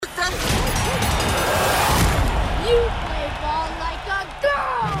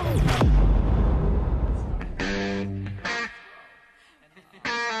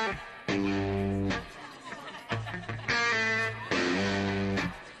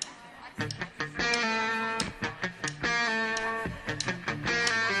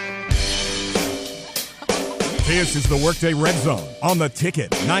This is the Workday Redzone on the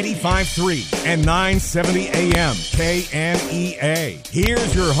Ticket 95.3 and 970 AM KNEA.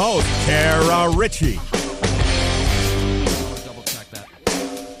 Here's your host, Richey. Double check that.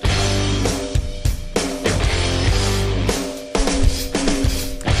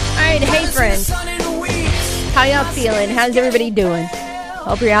 All right, hey friends. How y'all feeling? How's everybody doing?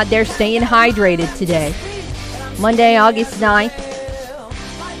 Hope you're out there staying hydrated today. Monday, August 9th.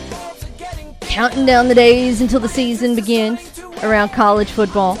 Counting down the days until the season begins around college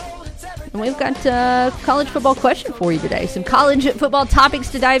football. And we've got a college football question for you today. Some college football topics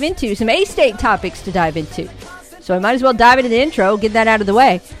to dive into. Some A-State topics to dive into. So I might as well dive into the intro, get that out of the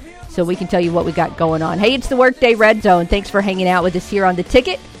way, so we can tell you what we got going on. Hey, it's the Workday Redzone. Thanks for hanging out with us here on the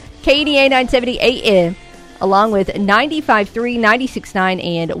Ticket. KDA 970 AM, along with 95.3, 96.9,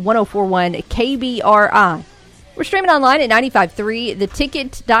 and 104.1 KBRI. We're streaming online at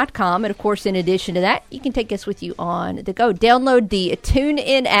 953theticket.com. And, of course, in addition to that, you can take us with you on the go. Download the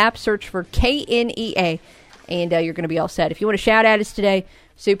TuneIn app, search for KNEA, and you're going to be all set. If you want to shout at us today,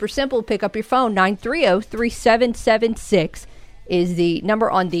 super simple. Pick up your phone. 930-3776 is the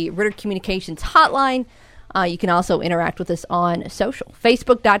number on the Ritter Communications hotline. You can also interact with us on social.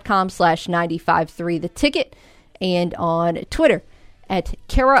 Facebook.com/953theticket and on Twitter at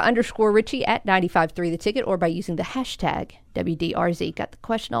Kara_Richey at 95.3theticket, or by using the hashtag WDRZ. Got the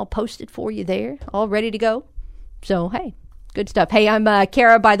question all posted for you there, all ready to go. So, hey, good stuff. Hey, I'm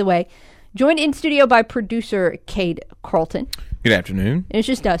Kara, by the way, joined in studio by producer Cade Carlton. Good afternoon. And it's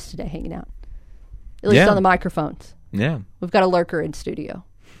just us today hanging out, at least on the microphones. Yeah. We've got a lurker in studio,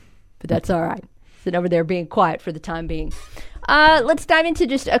 but that's all right. Sitting over there being quiet for the time being. Let's dive into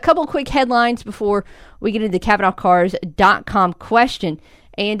just a couple quick headlines before we get into the CavenaughCars.com question.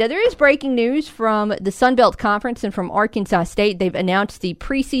 And there is breaking news from the Sun Belt Conference and from Arkansas State. They've announced the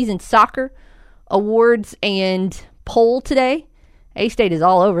preseason soccer awards and poll today. A-State is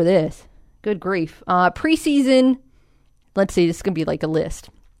all over this. Good grief. Preseason, let's see, this is going to be like a list.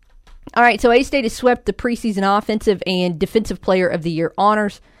 All right, so A-State has swept the preseason offensive and defensive player of the year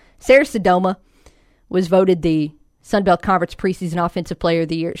honors. Sarah Sodoma was voted the Sun Belt Conference preseason offensive player of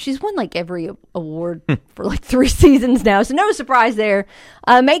the year. She's won like every award for like 3 seasons now, so no surprise there.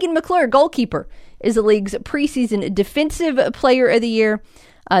 Megan McClure, goalkeeper, is the league's preseason defensive player of the year.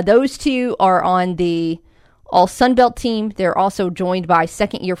 Those two are on the all Sun Belt team. They're also joined by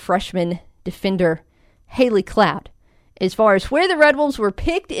second-year freshman defender Haley Cloud. As far as where the Red Wolves were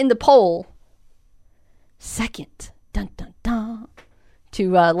picked in the poll, second, dun dun dun,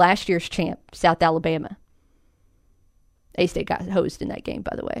 to last year's champ, South Alabama. A-State got hosed in that game,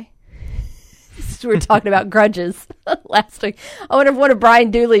 by the way. We were talking about grudges last week. I wonder if one of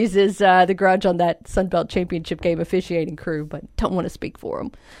Brian Dooley's is the grudge on that Sun Belt Championship game officiating crew, but don't want to speak for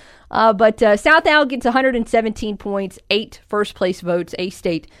him. But South Al gets 117 points, 8 first-place votes.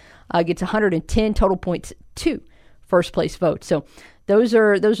 A-State gets 110 total points, 2 first-place votes. So those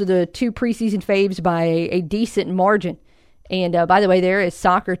are the 2 preseason faves by a decent margin. And by the way, there is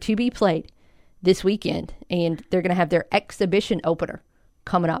soccer to be played this weekend, and they're going to have their exhibition opener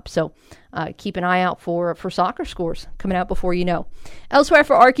coming up. So keep an eye out for soccer scores coming out before you know. Elsewhere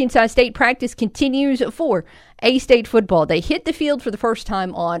for Arkansas State, practice continues for A-State football. They hit the field for the first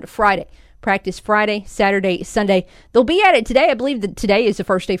time on Friday. Practice Friday, Saturday, Sunday. They'll be at it today. I believe that today is the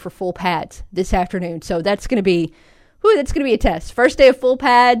first day for full pads this afternoon. So that's going to be a test. First day of full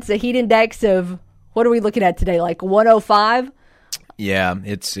pads, a heat index of, what are we looking at today, like 105? Yeah,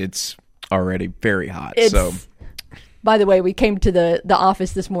 it's already very hot. By the way, we came to the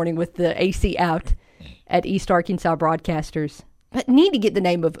office this morning with the AC out at East Arkansas Broadcasters. But need to get the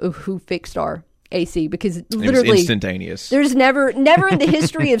name of who fixed our AC, because literally it was instantaneous. There's never in the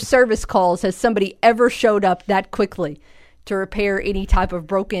history of service calls has somebody ever showed up that quickly to repair any type of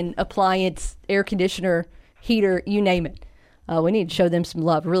broken appliance, air conditioner, heater, you name it. We need to show them some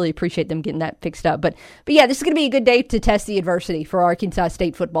love. Really appreciate them getting that fixed up. But yeah, this is going to be a good day to test the adversity for Arkansas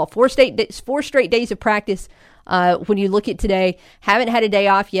State football. 4 straight days of practice. When you look at today, haven't had a day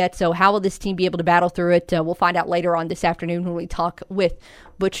off yet, so how will this team be able to battle through it? We'll find out later on this afternoon when we talk with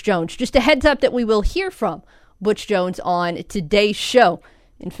Butch Jones. Just a heads up that we will hear from Butch Jones on today's show.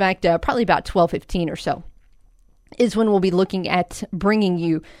 In fact, probably about 12:15 or so is when we'll be looking at bringing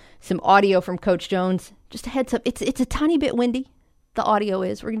you some audio from Coach Jones. Just a heads up, it's a tiny bit windy, the audio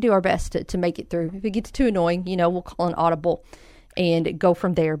is. We're going to do our best to make it through. If it gets too annoying, we'll call an audible and go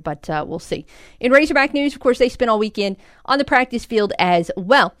from there, but we'll see. In Razorback news, of course, they spent all weekend on the practice field as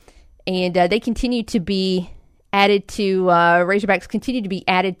well, and they continue to be added to, Razorbacks continue to be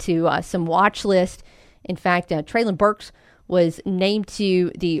added to some watch list. In fact, Traylon Burks was named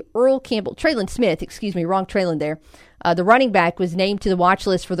to the Traylon Smith, wrong Traylon there. The running back was named to the watch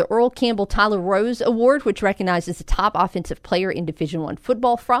list for the Earl Campbell Tyler Rose Award, which recognizes the top offensive player in Division I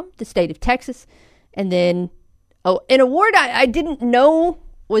football from the state of Texas. And then, an award I didn't know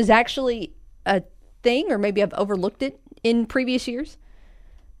was actually a thing, or maybe I've overlooked it in previous years.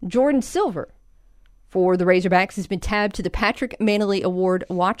 Jordan Silver for the Razorbacks has been tabbed to the Patrick Manley Award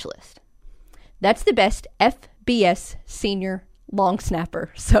watch list. That's the best FBS senior long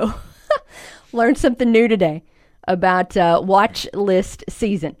snapper. So, learned something new today about watch list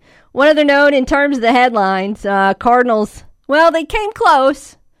season. One other note in terms of the headlines, Cardinals, well, they came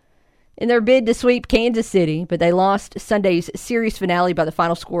close in their bid to sweep Kansas City, but they lost Sunday's series finale by the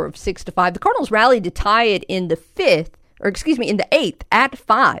final score of 6-5. The Cardinals rallied to tie it in the eighth at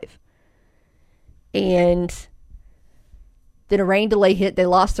 5. And then a rain delay hit. They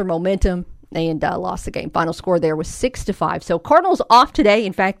lost their momentum and lost the game. Final score there was 6-5. So Cardinals off today.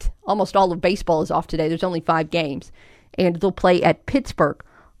 In fact, almost all of baseball is off today. There's only 5 games. And they'll play at Pittsburgh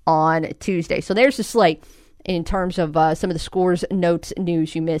on Tuesday. So there's the slate in terms of some of the scores, notes,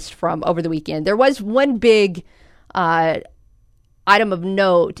 news you missed from over the weekend. There was one big item of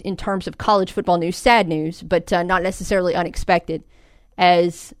note in terms of college football news, sad news, but not necessarily unexpected,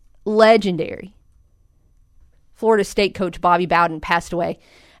 as legendary Florida State coach Bobby Bowden passed away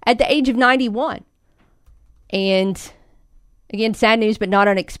at the age of 91. And again, sad news, but not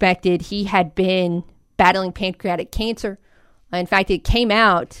unexpected. He had been battling pancreatic cancer. In fact, it came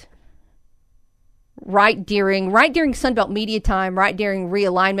out right during Sunbelt media time, right during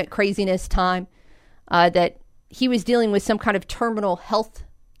realignment craziness time, that he was dealing with some kind of terminal health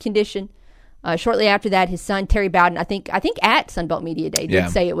condition. Shortly after that, his son Terry Bowden, I think at Sunbelt Media Day,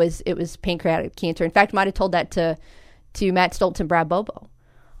 did say it was pancreatic cancer. In fact, might have told that to Matt Stoltz and Brad Bobo.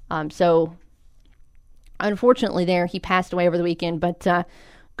 So unfortunately, there he passed away over the weekend. But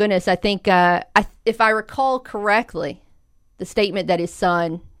goodness, I think if I recall correctly, the statement that his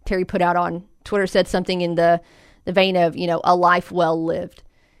son Terry put out on Twitter said something in the vein of, a life well lived.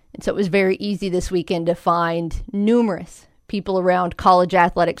 And so it was very easy this weekend to find numerous people around college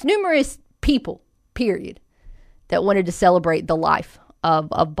athletics, numerous people, period, that wanted to celebrate the life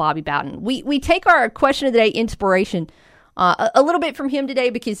of Bobby Bowden. We take our question of the day inspiration a little bit from him today,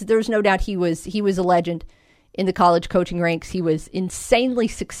 because there's no doubt he was a legend in the college coaching ranks. He was insanely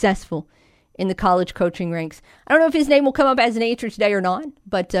successful in the college coaching ranks. I don't know if his name will come up as an answer today or not,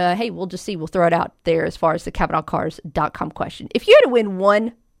 but hey, we'll just see. We'll throw it out there as far as the CavenaughCars.com question. If you had to win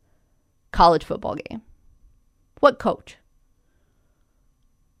one college football game, what coach?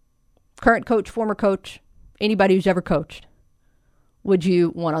 Current coach, former coach, anybody who's ever coached, would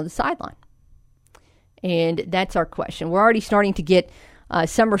you want on the sideline? And that's our question. We're already starting to get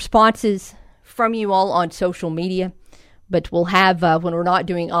some responses from you all on social media, but we'll have, when we're not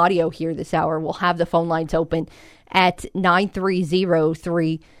doing audio here this hour, we'll have the phone lines open at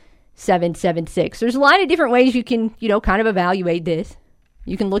 930-3776. There's a lot of different ways you can, kind of evaluate this.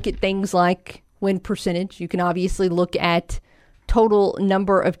 You can look at things like win percentage. You can obviously look at total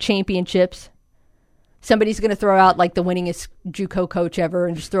number of championships. Somebody's going to throw out like the winningest JUCO coach ever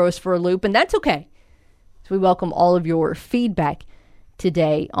and just throw us for a loop, and that's okay. So we welcome all of your feedback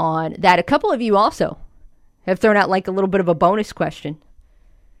today on that. A couple of you also have thrown out like a little bit of a bonus question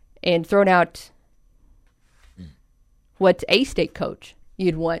and thrown out what A-State coach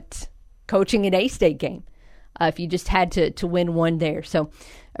you'd want coaching an A-State game if you just had to win one there. So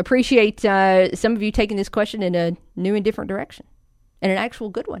appreciate some of you taking this question in a new and different direction, and an actual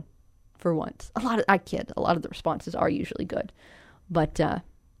good one for once. I kid. A lot of the responses are usually good, but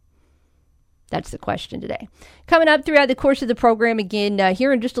that's the question today. Coming up throughout the course of the program, again,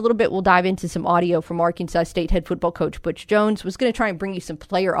 here in just a little bit, we'll dive into some audio from Arkansas State head football coach Butch Jones. Was going to try and bring you some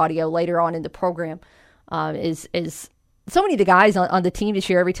player audio later on in the program. Is so many of the guys on the team this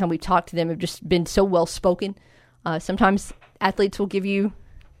year, every time we talk to them, have just been so well-spoken. Sometimes athletes will give you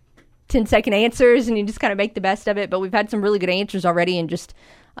 10-second answers, and you just kind of make the best of it. But we've had some really good answers already in just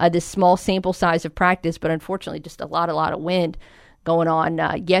this small sample size of practice. But unfortunately, just a lot of wind going on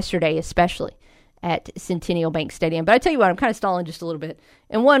yesterday, especially at Centennial Bank Stadium. But I tell you what, I'm kind of stalling just a little bit.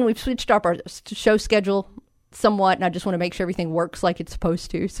 And one, we've switched up our show schedule somewhat, and I just want to make sure everything works like it's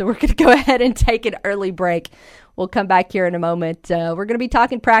supposed to. So we're going to go ahead and take an early break. We'll come back here in a moment. We're going to be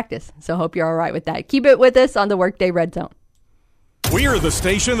talking practice, so hope you're all right with that. Keep it with us on the Workday Redzone. We're the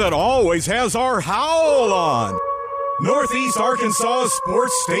station that always has our howl on. Northeast Arkansas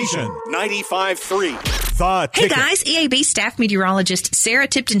Sports Station, 95.3. The Hey Ticket. guys, EAB staff meteorologist Sarah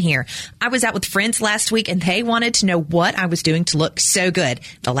Tipton here. I was out with friends last week and they wanted to know what I was doing to look so good.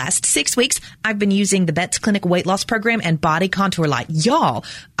 The last 6 weeks, I've been using the Betts Clinic weight loss program and body contour light. Y'all,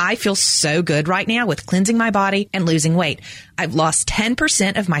 I feel so good right now with cleansing my body and losing weight. I've lost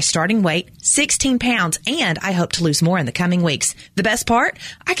 10% of my starting weight, 16 pounds, and I hope to lose more in the coming weeks. The best part?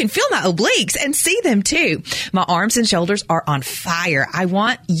 I can feel my obliques and see them too. My arms and shoulders are on fire. I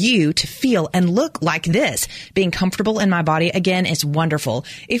want you to feel and look like this. Being comfortable in my body again is wonderful.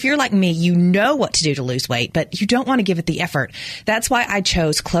 If you're like me, you know what to do to lose weight, but you don't want to give it the effort. That's why I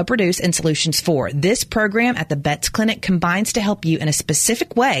chose Club Reduce and Solutions 4. This program at the Betts Clinic combines to help you in a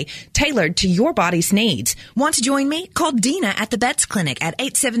specific way tailored to your body's needs. Want to join me? Call Dina at the Betts Clinic at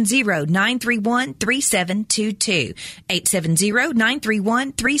 870-931-3722.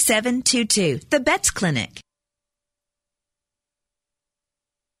 870-931-3722. The Betts Clinic.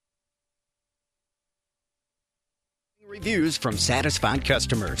 Reviews from satisfied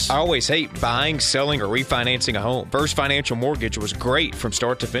customers. I always hate buying, selling, or refinancing a home. First Financial Mortgage was great from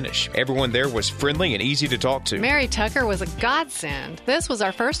start to finish. Everyone there was friendly and easy to talk to. Mary Tucker was a godsend. This was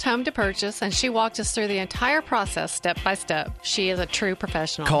our first home to purchase, and she walked us through the entire process step by step. She is a true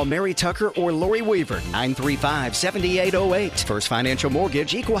professional. Call Mary Tucker or Lori Weaver, 935-7808. First Financial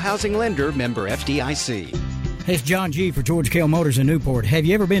Mortgage, Equal Housing Lender, member FDIC. Hey, it's John G. for George Kell Motors in Newport. Have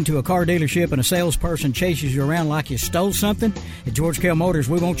you ever been to a car dealership and a salesperson chases you around like you stole something? At George Kell Motors,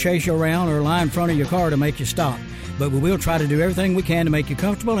 we won't chase you around or lie in front of your car to make you stop. But we will try to do everything we can to make you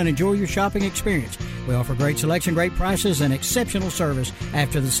comfortable and enjoy your shopping experience. We offer great selection, great prices, and exceptional service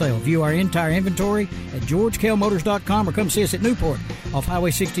after the sale. View our entire inventory at GeorgeKellMotors.com or come see us at Newport off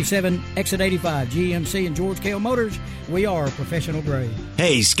Highway 67, Exit 85. GMC and George Kell Motors, we are professional grade.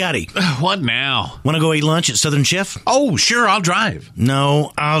 Hey, Scotty. What now? Want to go eat lunch at Southern Chef? Oh, sure, I'll drive.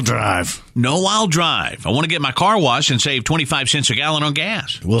 No, I'll drive. No, I'll drive. I want to get my car washed and save 25 cents a gallon on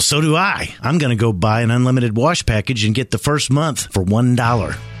gas. Well, so do I. I'm going to go buy an unlimited wash package and get the first month for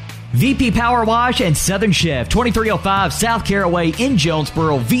 $1. VP Power Wash and Southern Chef, 2305 South Caraway in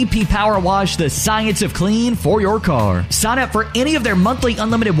Jonesboro. VP Power Wash, the science of clean for your car. Sign up for any of their monthly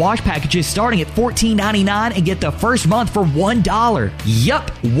unlimited wash packages starting at $14.99 and get the first month for $1.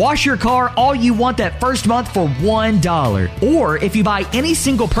 Yup, wash your car all you want that first month for $1. Or if you buy any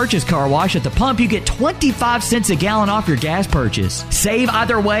single purchase car wash at the pump, you get 25 cents a gallon off your gas purchase. Save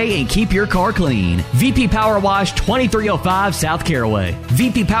either way and keep your car clean. VP Power Wash, 2305 South Caraway.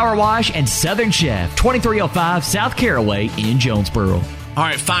 VP Power Wash and Southern Chef, 2305 South Caraway in Jonesboro. All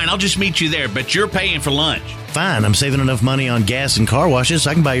right, fine. I'll just meet you there, but you're paying for lunch. Fine. I'm saving enough money on gas and car washes.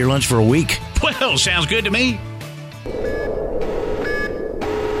 I can buy your lunch for a week. Well, sounds good to me.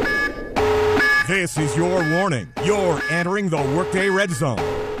 This is your warning. You're entering the Workday Redzone.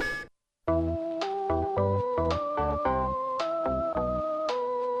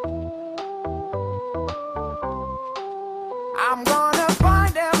 I'm gonna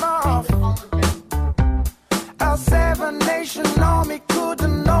find them off. A seven-nation army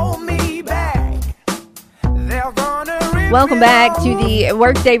couldn't know me back. They're gonna Welcome back to the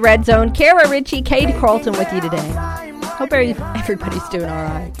Workday Redzone. Kara, Richey, Cade, Carlton with you today. Hope everybody's doing all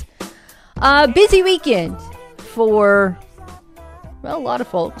right. Busy weekend for, well, a lot of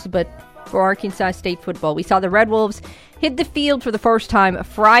folks, but for Arkansas State football. We saw the Red Wolves hit the field for the first time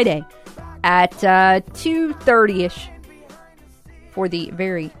Friday at 2:30ish for the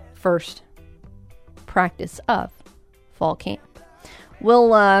very first practice of fall camp.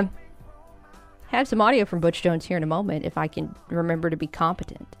 We'll have some audio from Butch Jones here in a moment if I can remember to be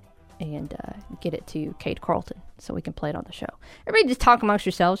competent and get it to Cade Carlton so we can play it on the show. Everybody just talk amongst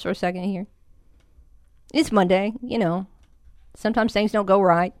yourselves for a second here. It's Monday, you know. Sometimes things don't go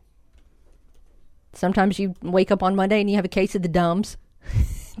right. Sometimes you wake up on Monday and you have a case of the dumbs.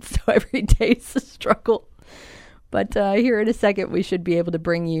 So every day is a struggle. But here in a second, we should be able to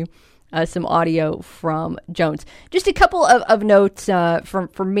bring you some audio from Jones. Just a couple of notes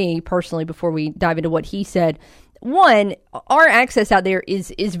from me personally before we dive into what he said. One, our access out there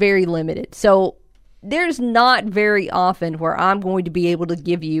is very limited. So there's not very often where I'm going to be able to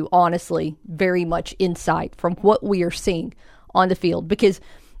give you, honestly, very much insight from what we are seeing on the field. Because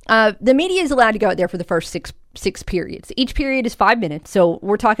the media is allowed to go out there for the first six periods. Each period is 5 minutes. So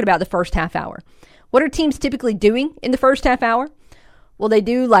we're talking about the first half hour. What are teams typically doing in the first half hour? Well, they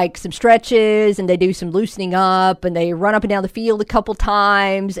do like some stretches and they do some loosening up and they run up and down the field a couple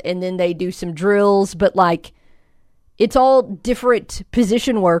times and then they do some drills. But like, it's all different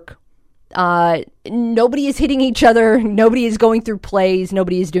position work. Nobody is hitting each other. Nobody is going through plays.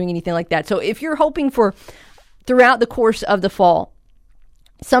 Nobody is doing anything like that. So if you're hoping for throughout the course of the fall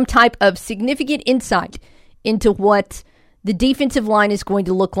some type of significant insight into what the defensive line is going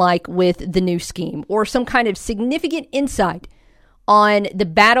to look like with the new scheme, or some kind of significant insight on the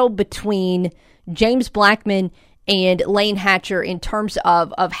battle between James Blackman and Lane Hatcher in terms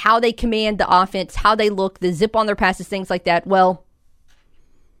of how they command the offense, how they look, the zip on their passes, things like that, well,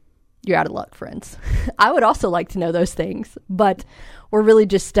 you're out of luck, friends. I would also like to know those things, but we're really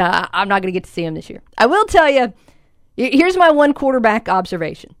just, I'm not going to get to see them this year. I will tell you, here's my one quarterback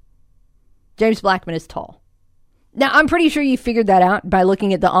observation. James Blackman is tall. Now, I'm pretty sure you figured that out by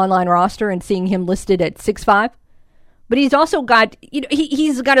looking at the online roster and seeing him listed at 6'5". But he's also got,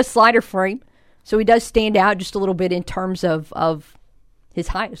 he's got a slider frame, so he does stand out just a little bit in terms of his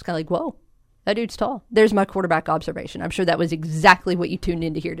height. It's kind of like, whoa, that dude's tall. There's my quarterback observation. I'm sure that was exactly what you tuned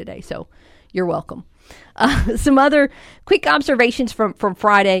in to hear today, so you're welcome. Some other quick observations from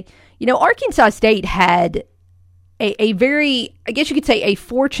Friday. Arkansas State had a very, I guess you could say, a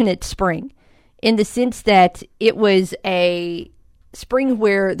fortunate spring, in the sense that it was a spring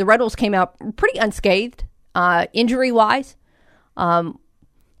where the Red Wolves came out pretty unscathed, injury-wise. And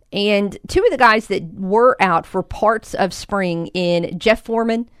two of the guys that were out for parts of spring in Jeff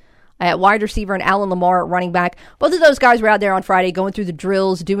Foreman at wide receiver and Alan Lamar at running back, both of those guys were out there on Friday going through the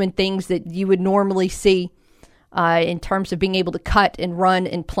drills, doing things that you would normally see in terms of being able to cut and run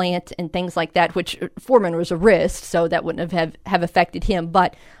and plant and things like that, which Foreman was a wrist, so that wouldn't have affected him,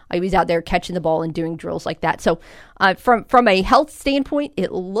 but he was out there catching the ball and doing drills like that. So from a health standpoint,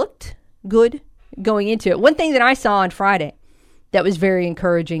 it looked good going into it. One thing that I saw on Friday that was very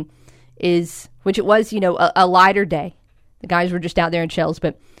encouraging is, which it was, a lighter day. The guys were just out there in shells,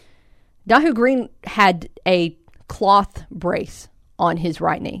 but Dahu Green had a cloth brace on his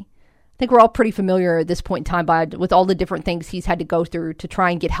right knee. I think we're all pretty familiar at this point in time with all the different things he's had to go through to try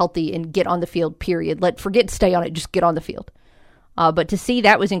and get healthy and get on the field, period. Forget to stay on it, just get on the field. But to see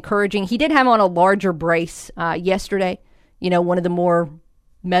that was encouraging. He did have on a larger brace yesterday, one of the more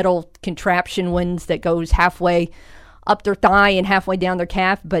metal contraption ones that goes halfway up their thigh and halfway down their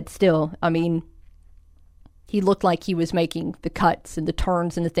calf, but still, he looked like he was making the cuts and the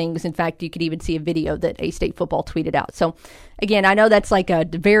turns and the things. In fact, you could even see a video that A-State Football tweeted out. So, again, I know that's like a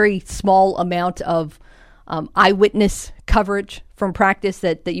very small amount of eyewitness coverage from practice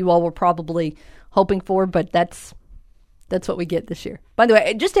that you all were probably hoping for, but that's what we get this year. By the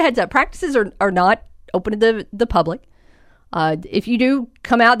way, just a heads up, practices are not open to the public. If you do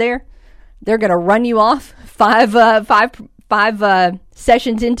come out there, they're going to run you off five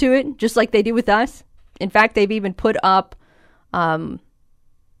sessions into it, just like they do with us. In fact, they've even put up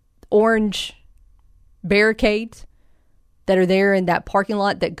orange barricades that are there in that parking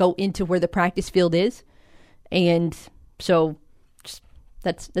lot that go into where the practice field is. And so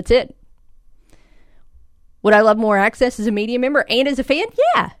that's it. Would I love more access as a media member and as a fan?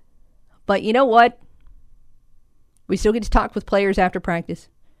 Yeah. But you know what? We still get to talk with players after practice.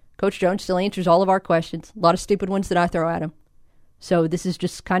 Coach Jones still answers all of our questions. A lot of stupid ones that I throw at him. So this is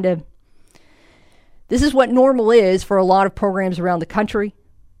just this is what normal is for a lot of programs around the country.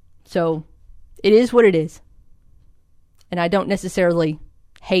 So it is what it is. And I don't necessarily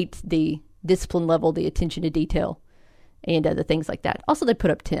hate the discipline level, the attention to detail, and the things like that. Also, they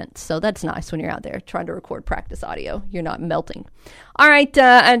put up tents, so that's nice when you're out there trying to record practice audio. You're not melting. All right,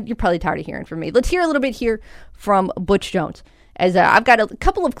 and you're probably tired of hearing from me. Let's hear a little bit here from Butch Jones. As I've got a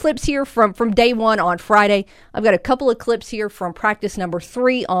couple of clips here from day one on Friday. I've got a couple of clips here from practice number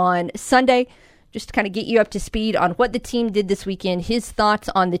 3 on Sunday, just to kind of get you up to speed on what the team did this weekend, his thoughts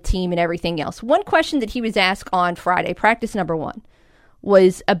on the team and everything else. One question that he was asked on Friday, practice number 1,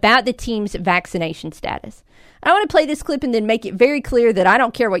 was about the team's vaccination status. I want to play this clip and then make it very clear that I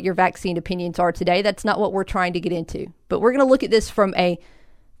don't care what your vaccine opinions are today. That's not what we're trying to get into. But we're going to look at this from a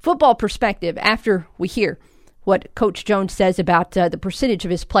football perspective after we hear what Coach Jones says about the percentage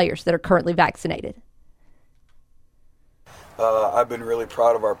of his players that are currently vaccinated. I've been really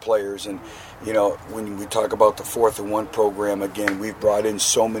proud of our players. And, when we talk about the 4th and 1 program, again, we've brought in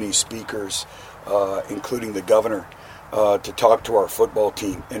so many speakers, including the governor, to talk to our football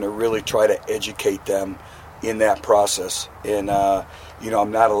team and to really try to educate them in that process. And,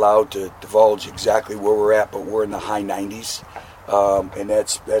 I'm not allowed to divulge exactly where we're at, but we're in the high 90s. And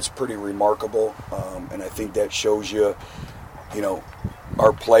that's pretty remarkable. And I think that shows you,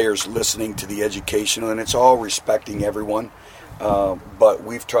 our players listening to the educational, and it's all respecting everyone. But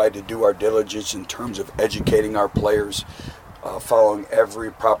we've tried to do our diligence in terms of educating our players, following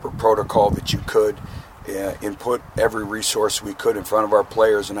every proper protocol that you could, and put every resource we could in front of our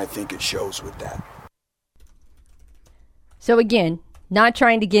players, and I think it shows with that. So again, not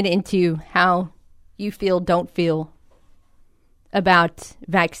trying to get into how, you feel, don't feel about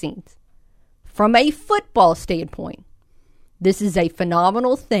vaccines. From a football standpoint, this is a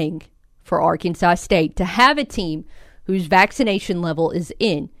phenomenal thing for Arkansas State to have a team whose vaccination level is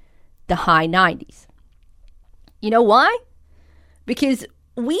in the high 90s. You know why? Because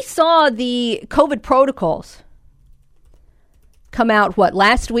we saw the COVID protocols come out,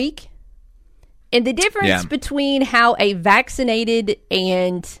 last week? And the difference between how a vaccinated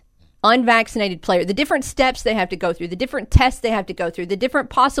and unvaccinated player, the different steps they have to go through, the different tests they have to go through, the different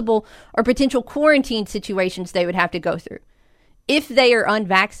possible or potential quarantine situations they would have to go through if they are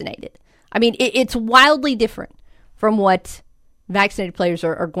unvaccinated. I mean, it's wildly different from what vaccinated players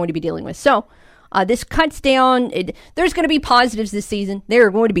are going to be dealing with. So this cuts down. There's going to be positives this season. There are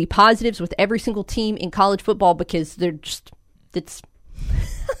going to be positives with every single team in college football because they're just, this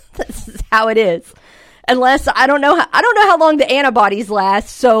is how it is. Unless I don't know how long the antibodies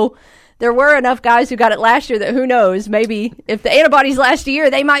last. So there were enough guys who got it last year that who knows, maybe if the antibodies last a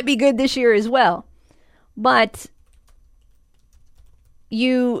year, they might be good this year as well. But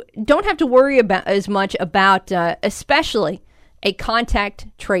you don't have to worry about as much about especially a contact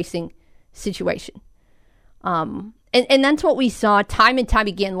tracing situation. And that's what we saw time and time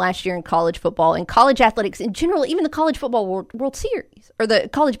again last year in college football and college athletics in general, even the college football World Series, or the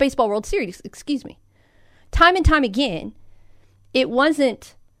college baseball World Series, excuse me. Time and time again, it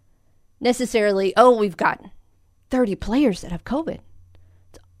wasn't necessarily, we've got 30 players that have COVID.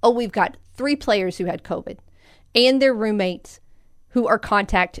 We've got 3 players who had COVID and their roommates who are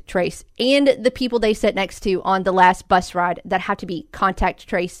contact traced, and the people they sat next to on the last bus ride that have to be contact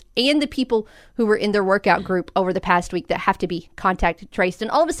traced, and the people who were in their workout group over the past week that have to be contact traced. And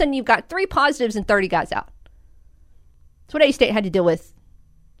all of a sudden, you've got 3 positives and 30 guys out. That's what A-State had to deal with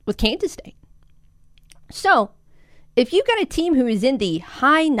Kansas State. So, if you've got a team who is in the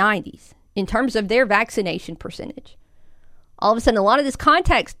high 90s in terms of their vaccination percentage, all of a sudden, a lot of this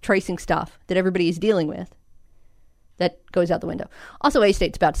contact tracing stuff that everybody is dealing with, that goes out the window. Also,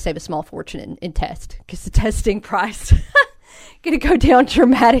 A-State's about to save a small fortune in test because the testing price going to go down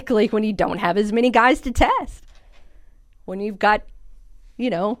dramatically when you don't have as many guys to test. When you've got,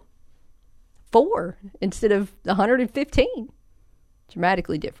 4 instead of 115.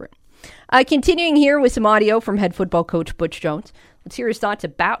 Dramatically different. Continuing here with some audio from head football coach Butch Jones. Let's hear his thoughts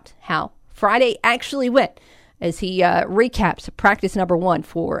about how Friday actually went as he recaps practice number 1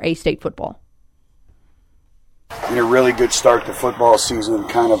 for A-State football. In a really good start to football season,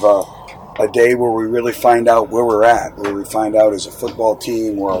 kind of a day where we really find out where we're at, where we find out as a football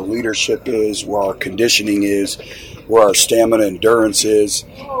team where our leadership is, where our conditioning is, where our stamina endurance is,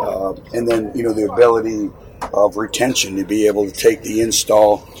 and then, the ability of retention to be able to take the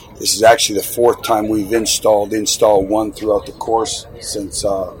install. This is actually the 4th time we've installed install 1 throughout the course since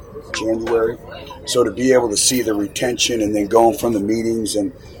January. So to be able to see the retention and then going from the meetings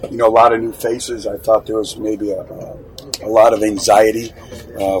and, a lot of new faces, I thought there was maybe a lot of anxiety.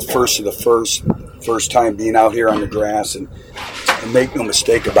 First time being out here on the grass, and make no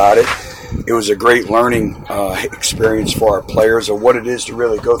mistake about it, it was a great learning experience for our players of what it is to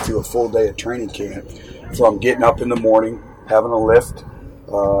really go through a full day of training camp, from getting up in the morning, having a lift,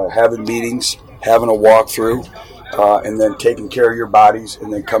 having meetings, having a walkthrough, and then taking care of your bodies,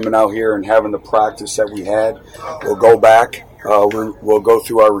 and then coming out here and having the practice that we had. We'll go back, we'll go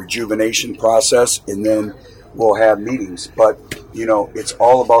through our rejuvenation process, and then we'll have meetings. But, it's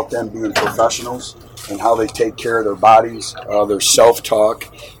all about them being professionals and how they take care of their bodies, their self-talk,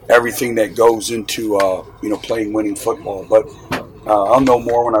 everything that goes into, playing winning football. But I'll know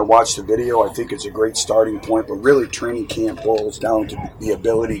more when I watch the video. I think it's a great starting point, but really training camp boils down to the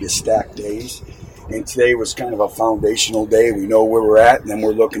ability to stack days. And today was kind of a foundational day. We know where we're at, and then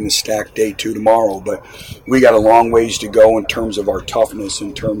we're looking to stack day 2 tomorrow. But we got a long ways to go in terms of our toughness,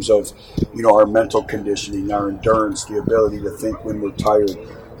 in terms of, our mental conditioning, our endurance, the ability to think when we're tired,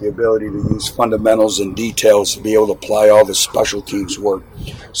 the ability to use fundamentals and details to be able to apply all the special teams work.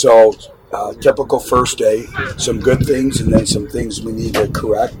 So typical first day, some good things and then some things we need to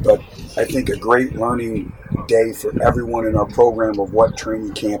correct. But I think a great learning day for everyone in our program of what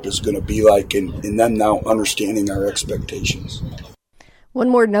training camp is going to be like, and them now understanding our expectations. One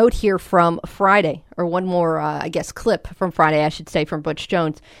more note here from Friday, or one more, clip from Friday, I should say, from Butch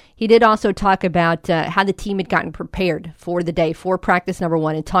Jones. He did also talk about how the team had gotten prepared for the day, for practice number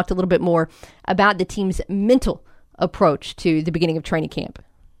 1, and talked a little bit more about the team's mental approach to the beginning of training camp.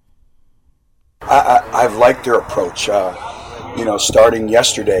 I've liked their approach, starting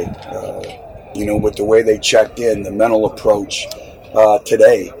yesterday, with the way they checked in, the mental approach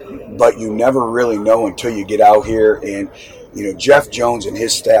today. But you never really know until you get out here, and Jeff Jones and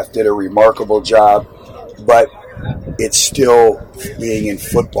his staff did a remarkable job, but it's still being in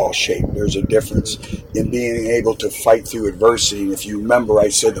football shape. There's a difference in being able to fight through adversity. And if you remember, I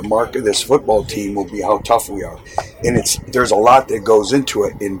said the mark of this football team will be how tough we are. And there's a lot that goes into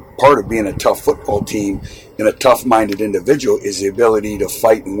it. And part of being a tough football team and a tough-minded individual is the ability to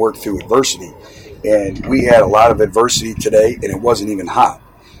fight and work through adversity. And we had a lot of adversity today, and it wasn't even hot.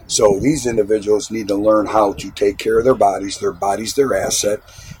 So these individuals need to learn how to take care of their bodies, their asset,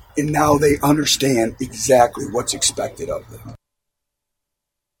 and now they understand exactly what's expected of them.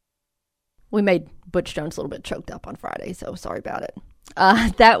 We made Butch Jones a little bit choked up on Friday, so sorry about it.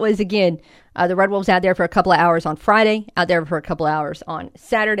 That was, again, the Red Wolves out there for a couple of hours on Friday, out there for a couple of hours on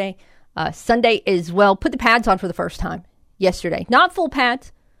Saturday. Sunday as well. Put the pads on for the first time yesterday. Not full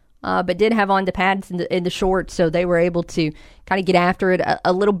pads, but did have on the pads in the shorts, so they were able to kind of get after it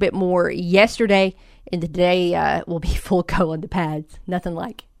a little bit more yesterday. And today will be full go on the pads. Nothing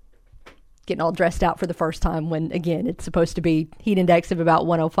like getting all dressed out for the first time when, again, it's supposed to be heat index of about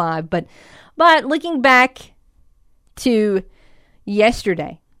 105. But looking back to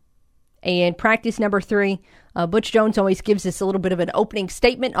yesterday and practice number 3, Butch Jones always gives us a little bit of an opening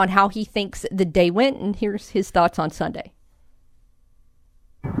statement on how he thinks the day went, and here's his thoughts on Sunday.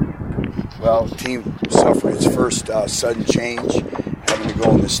 Well, the team suffered its first sudden change, having to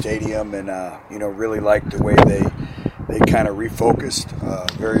go in the stadium, and really liked the way they kind of refocused.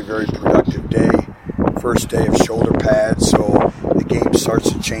 Very, very productive day. First day of shoulder pads, so the game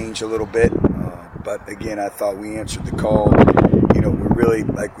starts to change a little bit. But again, I thought we answered the call. We really,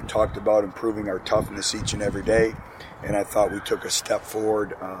 like we talked about, improving our toughness each and every day, and I thought we took a step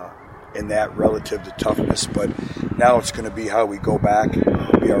forward in that relative to toughness. But now it's going to be how we go back.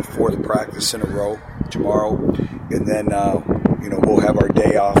 It'll be our 4th practice in a row tomorrow, and then we'll have our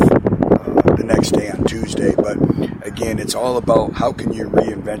day off the next day on Tuesday. But again, it's all about how can you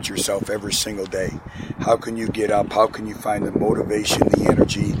reinvent yourself every single day. How can you get up? How can you find the motivation, the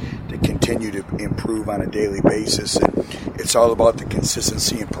energy to continue to improve on a daily basis? And it's all about the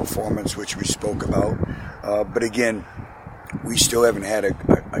consistency and performance, which we spoke about. But again, we still haven't had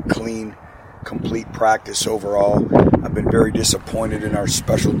a clean, complete practice overall. I've been very disappointed in our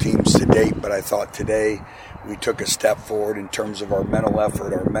special teams to date, but I thought today we took a step forward in terms of our mental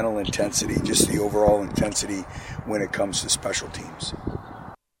effort, our mental intensity, just the overall intensity when it comes to special teams.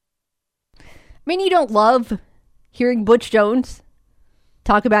 I mean, you don't love hearing Butch Jones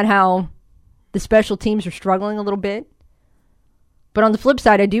talk about how the special teams are struggling a little bit. But on the flip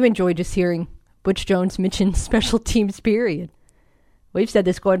side, I do enjoy just hearing Butch Jones mention special teams, period. We've said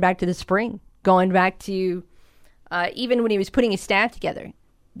this going back to the spring, going back to even when he was putting his staff together,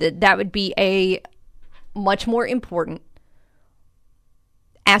 that would be a much more important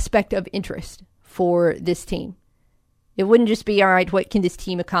aspect of interest for this team. It wouldn't just be, all right, what can this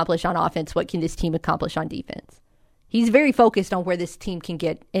team accomplish on offense? What can this team accomplish on defense? He's very focused on where this team can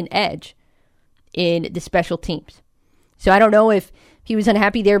get an edge in the special teams. So I don't know if he was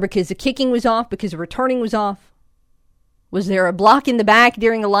unhappy there because the kicking was off, because the returning was off. Was there a block in the back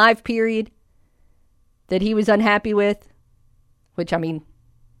during a live period that he was unhappy with? Which, I mean,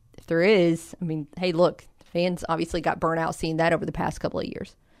 if there is, I mean, hey, look, fans obviously got burnt out seeing that over the past couple of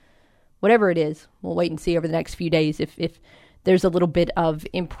years. Whatever it is, we'll wait and see over the next few days if there's a little bit of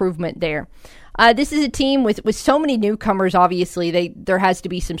improvement there. This is a team with so many newcomers, obviously. There has to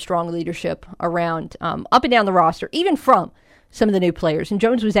be some strong leadership around up and down the roster, even from some of the new players. And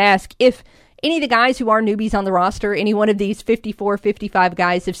Jones was asked if any of the guys who are newbies on the roster, any one of these 54, 55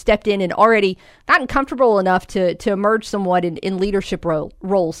 guys have stepped in and already gotten comfortable enough to emerge somewhat in leadership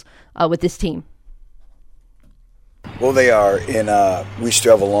roles with this team. Well, they are, and we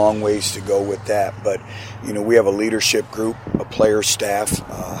still have a long ways to go with that. But, we have a leadership group, a player staff,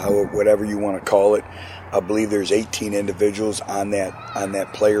 whatever you want to call it. I believe there's 18 individuals on that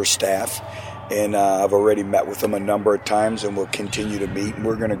player staff. And I've already met with them a number of times, and we'll continue to meet. And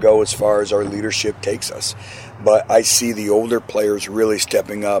we're going to go as far as our leadership takes us. But I see the older players really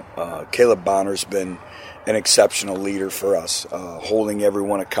stepping up. Caleb Bonner's been an exceptional leader for us, holding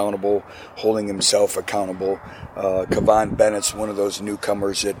everyone accountable, holding himself accountable. Kevon Bennett's one of those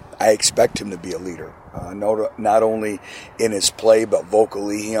newcomers that I expect him to be a leader. Not only in his play, but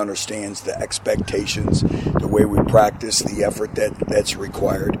vocally. He understands the expectations, the way we practice, the effort that's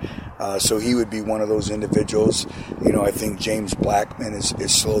required. So he would be one of those individuals. I think James Blackman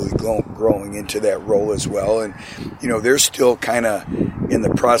is slowly growing into that role as well. And, they're still kind of in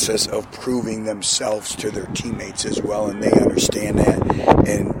the process of proving themselves to their teammates as well, and they understand that.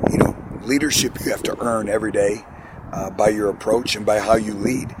 And, leadership you have to earn every day by your approach and by how you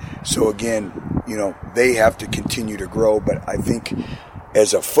lead. So, again, they have to continue to grow. But I think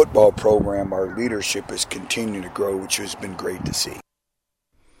as a football program, our leadership is continuing to grow, which has been great to see.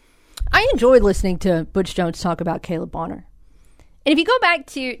 I enjoyed listening to Butch Jones talk about Caleb Bonner. And if you go back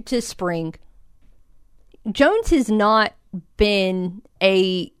to spring, Jones has not been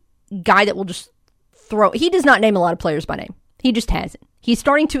a guy that will just throw. He does not name a lot of players by name. He just hasn't. He's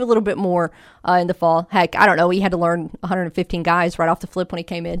starting to a little bit more in the fall. Heck, I don't know. He had to learn 115 guys right off the flip when he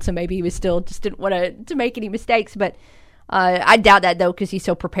came in, so maybe he was still just didn't want to make any mistakes. But I doubt that, though, because he's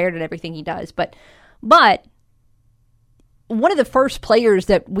so prepared in everything he does. But one of the first players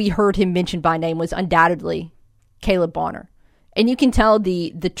that we heard him mention by name was undoubtedly Caleb Bonner. And you can tell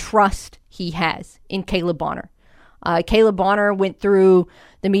the trust he has in Caleb Bonner. Caleb Bonner went through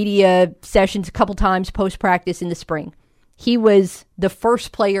the media sessions a couple times post-practice in the spring. He was the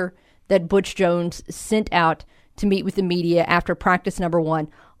first player that Butch Jones sent out to meet with the media after practice number 1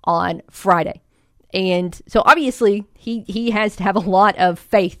 on Friday. And so obviously he has to have a lot of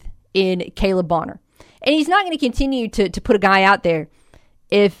faith in Caleb Bonner. And he's not going to continue to put a guy out there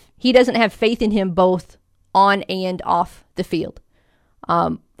if he doesn't have faith in him both on and off the field.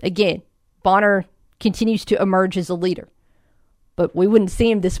 Again, Bonner continues to emerge as a leader. But we wouldn't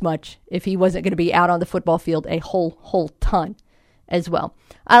see him this much if he wasn't going to be out on the football field a whole ton as well.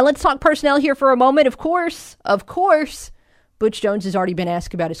 Let's talk personnel here for a moment. Of course, Butch Jones has already been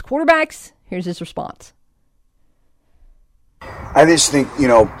asked about his quarterbacks. Here's his response. I just think,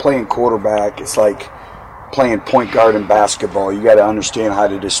 playing quarterback, it's like playing point guard in basketball. You got to understand how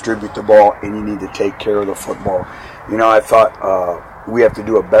to distribute the ball, and you need to take care of the football. I thought we have to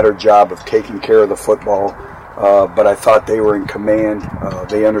do a better job of taking care of the football. But I thought they were in command.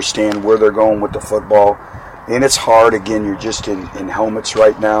 They understand where they're going with the football. And it's hard. Again, you're just in helmets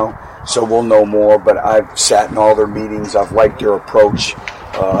right now, so we'll know more. But I've sat in all their meetings. I've liked their approach.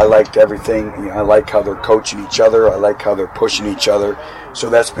 I liked everything. I like how they're coaching each other. I like how they're pushing each other. So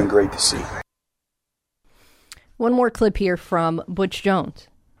that's been great to see. One more clip here from Butch Jones.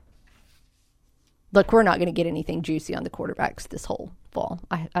 Look, we're not going to get anything juicy on the quarterbacks this whole fall.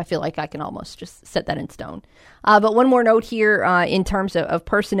 I feel like I can almost just set that in stone. But one more note here in terms of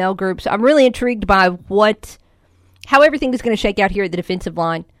personnel groups. I'm really intrigued by how everything is going to shake out here at the defensive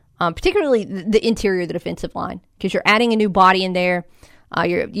line, particularly the interior of the defensive line, because you're adding a new body in there.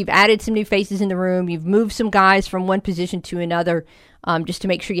 You've added some new faces in the room. You've moved some guys from one position to another just to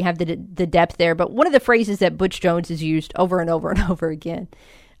make sure you have the depth there. But one of the phrases that Butch Jones has used over and over and over again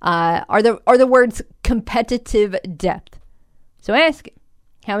are the words competitive depth. So ask him,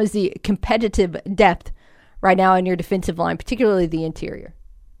 how is the competitive depth right now in your defensive line, particularly the interior?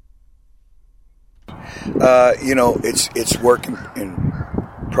 It's working in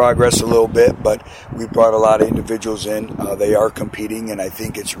progress a little bit, but we brought a lot of individuals in. They are competing, and I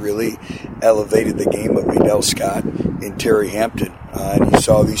think it's really elevated the game of Adele Scott and Terry Hampton. And you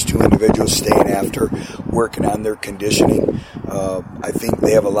saw these two individuals staying after, working on their conditioning. I think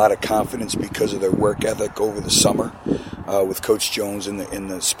they have a lot of confidence because of their work ethic over the summer with Coach Jones in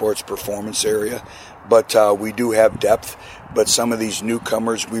the sports performance area. But we do have depth. But some of these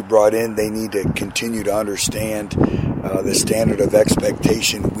newcomers we brought in, they need to continue to understand the standard of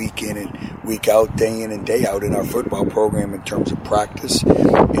expectation week in and week out, day in and day out in our football program in terms of practice,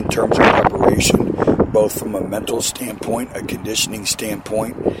 in terms of preparation, both from a mental standpoint, a conditioning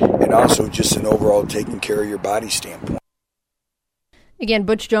standpoint, and also just an overall taking care of your body standpoint. Again,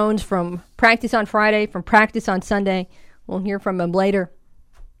 Butch Jones from practice on Friday, from practice on Sunday. We'll hear from him later.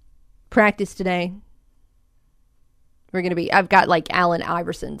 Practice today. I've got like Allen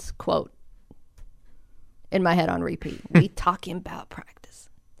Iverson's quote in my head on repeat. We talking about practice.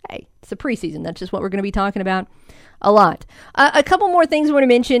 Hey, it's the preseason. That's just what we're going to be talking about a lot. A couple more things I want to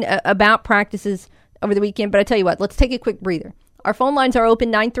mention about practices over the weekend, but I tell you what, let's take a quick breather. Our phone lines are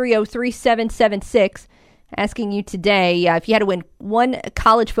open, 930-3776, asking you today, if you had to win one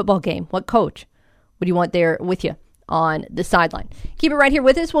college football game, what coach would you want there with you on the sideline? Keep it right here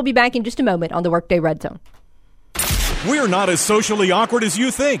with us. We'll be back in just a moment on the Workday Redzone. We're not as socially awkward as you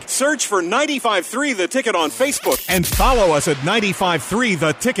think. Search for 95.3 The Ticket on Facebook and follow us at 95.3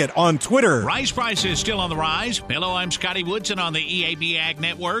 The Ticket on Twitter. Rice prices still on the rise. Hello, I'm Scotty Woodson on the EAB Ag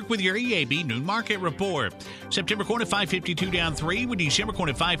Network with your EAB Noon Market Report. September corn at $5.52 down 3, with December corn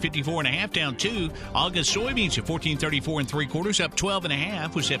at $5.54.5 down 2. August soybeans at $14.34 3/4 up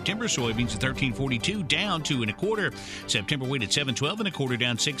 12.5, with September soybeans at $13.42 down 2 1/4. September wheat at $7.12 1/4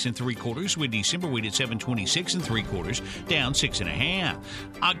 down 6 3/4, with December wheat at $7.26 3/4. down 6.5.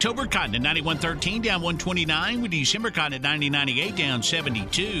 October cotton at 91.13, down 129, with December cotton at 90.98, down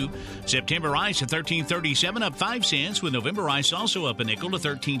 72. September rice at 13.37, up 5 cents, with November rice also up a nickel to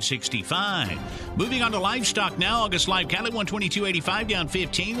 13.65. Moving on to livestock now. August live cattle at 122.85, down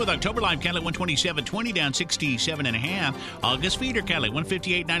 15, with October live cattle at 127.20, down 67.5. August feeder cattle at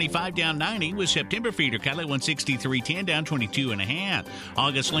 158.95, down 90, with September feeder cattle at 163.10, down 22.5.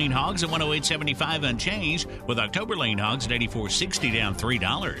 August lean hogs at 108.75 unchanged, with October lean hogs at 84.60, down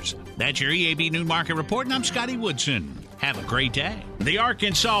 $3. That's your EAB Noon Market Report, and I'm Scotty Woodson. Have a great day. The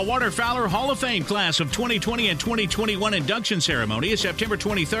Arkansas Waterfowler Hall of Fame class of 2020 and 2021 induction ceremony is September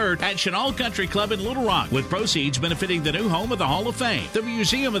 23rd at Chenal Country Club in Little Rock, with proceeds benefiting the new home of the Hall of Fame, the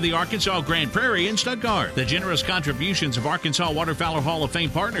Museum of the Arkansas Grand Prairie in Stuttgart. The generous contributions of Arkansas Waterfowler Hall of Fame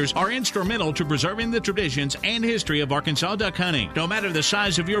partners are instrumental to preserving the traditions and history of Arkansas duck hunting. No matter the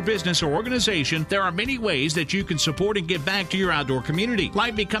size of your business or organization, there are many ways that you can support and give back to your outdoor community,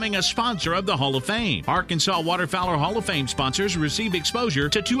 like becoming a sponsor of the Hall of Fame. Arkansas Waterfowler Hall of Fame sponsors receive exposure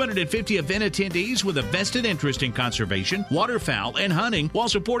to 250 event attendees with a vested interest in conservation, waterfowl, and hunting, while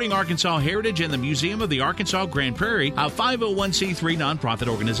supporting Arkansas heritage and the Museum of the Arkansas Grand Prairie, a 501c3 nonprofit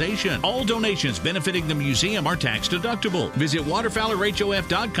organization. All donations benefiting the museum are tax deductible. Visit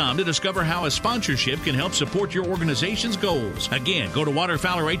waterfowlerhof.com to discover how a sponsorship can help support your organization's goals. Again, go to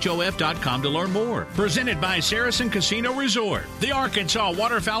waterfowlerhof.com to learn more. Presented by Saracen Casino Resort, the Arkansas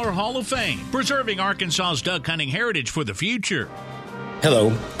Waterfowler Hall of Fame, preserving Arkansas's duck hunting heritage for the future.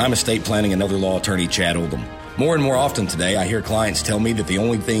 Hello, I'm estate planning and elder law attorney Chad Oldham. More and more often today, I hear clients tell me that the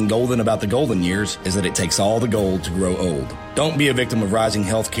only thing golden about the golden years is that it takes all the gold to grow old. Don't be a victim of rising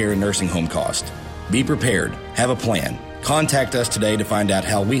healthcare and nursing home costs. Be prepared. Have a plan. Contact us today to find out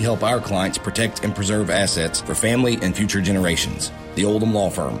how we help our clients protect and preserve assets for family and future generations. The Oldham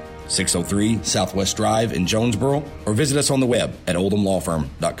Law Firm, 603 Southwest Drive in Jonesboro, or visit us on the web at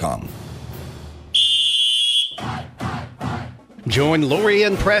oldhamlawfirm.com. Join Lori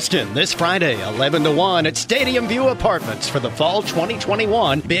and Preston this Friday, 11 to 1 at Stadium View Apartments for the Fall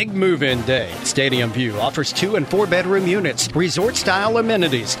 2021 Big Move-In Day. Stadium View offers 2- and 4-bedroom units, resort-style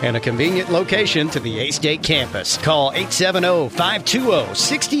amenities, and a convenient location to the A-State campus. Call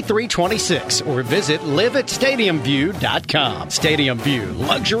 870-520-6326 or visit liveatstadiumview.com. Stadium View,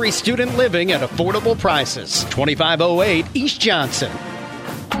 luxury student living at affordable prices. 2508 East Johnson.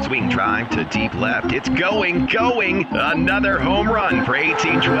 Swing drive to deep left. It's going. Another home run for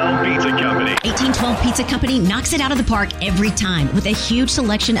 1812 Pizza Company. 1812 Pizza Company knocks it out of the park every time with a huge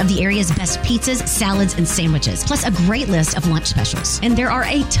selection of the area's best pizzas, salads, and sandwiches, plus a great list of lunch specials. And there are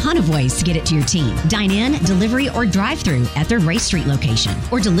a ton of ways to get it to your team. Dine in, delivery, or drive-through at their Ray Street location.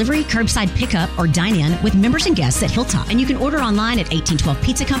 Or delivery, curbside pickup, or dine in with members and guests at Hilltop. And you can order online at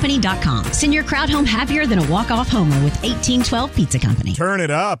 1812pizzacompany.com. Send your crowd home happier than a walk-off homer with 1812 Pizza Company. Turn it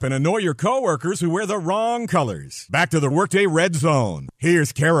up and annoy your coworkers who wear the wrong colors. Back to the Workday Red Zone.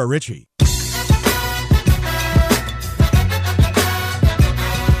 Here's Kara Richey.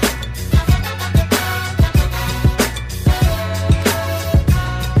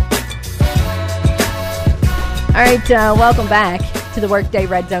 All right, welcome back to the Workday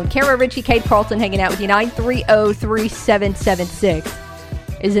Red Zone. Kara Richey, Cade, Carlton hanging out with you. 930-3776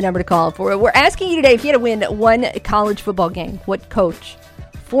 is the number to call for. We're asking you today, if you had to win one college football game, what coach,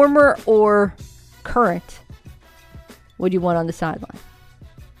 former or current, would you want on the sideline?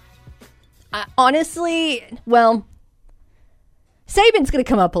 Honestly, well, Saban's going to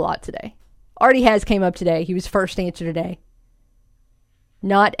come up a lot today. Already has came up today. He was first answer today.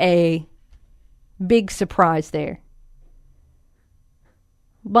 Not a big surprise there.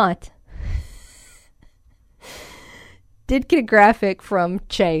 But did get a graphic from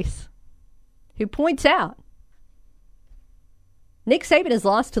Chase who points out Nick Saban has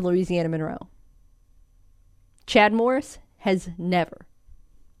lost to Louisiana Monroe. Chad Morris has never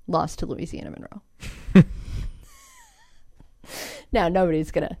lost to Louisiana Monroe. Now,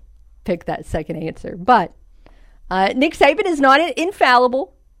 nobody's going to pick that second answer. But Nick Saban is not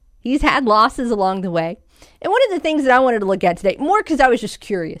infallible. He's had losses along the way. And one of the things that I wanted to look at today, more because I was just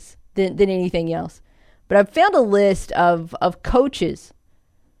curious than anything else, but I've found a list of coaches,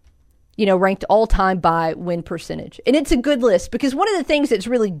 ranked all-time by win percentage. And it's a good list because one of the things that's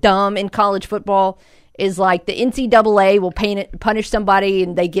really dumb in college football is like the NCAA will punish somebody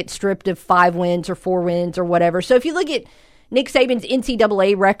and they get stripped of 5 wins or 4 wins or whatever. So if you look at Nick Saban's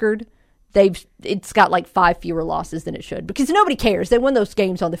NCAA record, it's got like 5 fewer losses than it should because nobody cares. They won those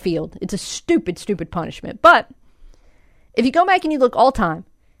games on the field. It's a stupid, stupid punishment. But if you go back and you look all time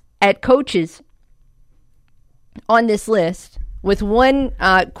at coaches on this list with one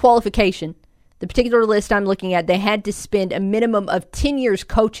qualification the particular list I'm looking at, they had to spend a minimum of 10 years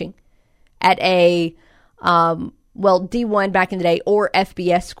coaching at a, D1 back in the day or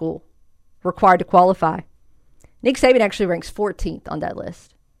FBS school required to qualify. Nick Saban actually ranks 14th on that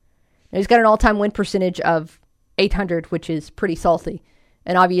list. Now, he's got an all-time win percentage of 800, which is pretty salty.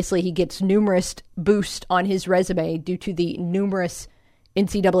 And obviously he gets numerous boosts on his resume due to the numerous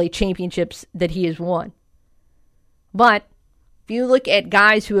NCAA championships that he has won. But if you look at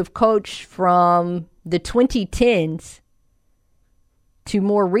guys who have coached from the 2010s to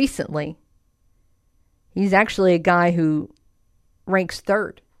more recently, he's actually a guy who ranks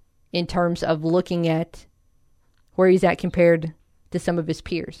third in terms of looking at where he's at compared to some of his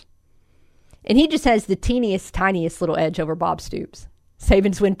peers. And he just has the tiniest little edge over Bob Stoops.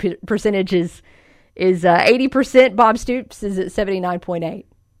 Saban's win percentage is 80%. Bob Stoops is at 79.8.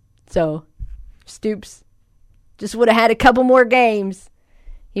 So Stoops just would have had a couple more games.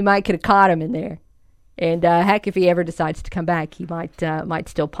 He could have caught him in there. And heck, if he ever decides to come back, he might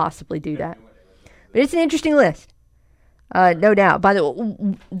still possibly do that. But it's an interesting list, no doubt. By the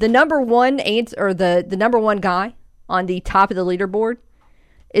way, the number one answer, or the number one guy on the top of the leaderboard,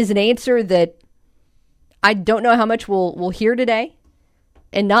 is an answer that I don't know how much we'll hear today.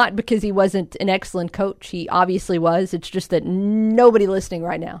 And not because he wasn't an excellent coach. He obviously was. It's just that nobody listening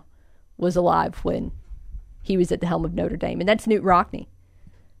right now was alive when he was at the helm of Notre Dame. And that's Knute Rockne.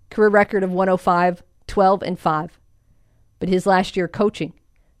 Career record of 105, 12-5. But his last year coaching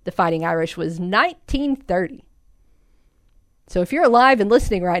the Fighting Irish was 1930. So if you're alive and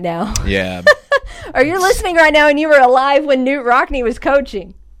listening right now. Yeah. Or you're listening right now and you were alive when Knute Rockne was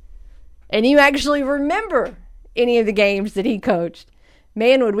coaching. And you actually remember any of the games that he coached.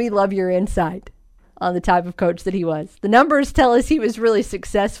 Man, would we love your insight on the type of coach that he was. The numbers tell us he was really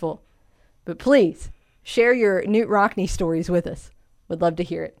successful. But please, share your Knute Rockne stories with us. Would love to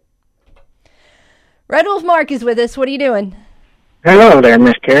hear it. Red Wolf Mark is with us. What are you doing? Hello there,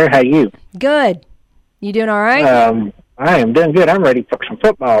 Miss Kara. How you? Good. You doing all right? I am doing good. I'm ready for some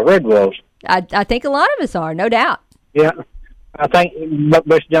football, Red Wolves. I think a lot of us are, no doubt. Yeah. I think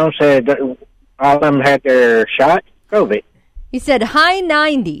Butch Jones said all of them had their shot, COVID. He said high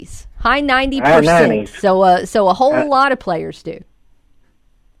 90s. High 90%. High 90s. So a whole lot of players do.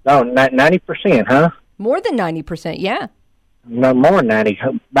 Oh, 90%, huh? More than 90%, yeah. No, more than 90.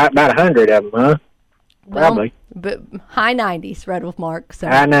 About 100 of them, huh? Probably. But high 90s, Red Wolf Mark. So.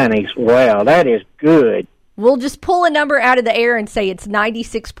 High 90s. Well, that is good. We'll just pull a number out of the air and say it's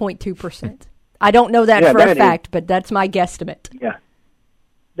 96.2%. I don't know that for a fact, but that's my guesstimate. Yeah.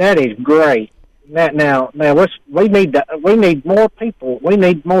 That is great. Now, we need more people. We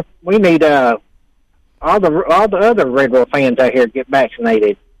need all the other Red Wolf fans out here to get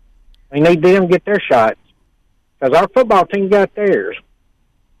vaccinated. We need them to get their shots because our football team got theirs.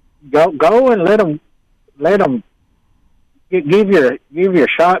 Go and let them give your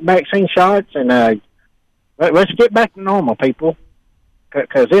vaccine shots, and let's get back to normal, people.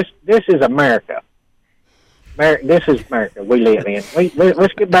 Because this is America. This is America we live in.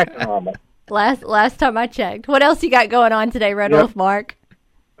 Let's get back to normal. Last time I checked. What else you got going on today, Red Wolf Mark?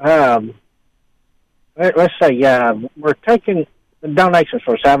 Let's say we're taking the donations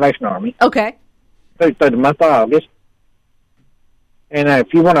for Salvation Army. Okay. Through the month of August. And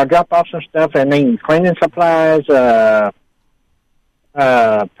if you want to drop off some stuff, I mean cleaning supplies,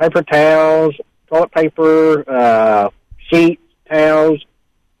 paper towels, toilet paper, sheets, towels,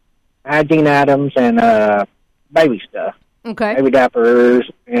 hygiene items, and baby stuff. Okay. Baby diapers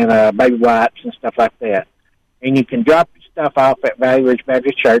and baby wipes and stuff like that. And you can drop your stuff off at Valley Ridge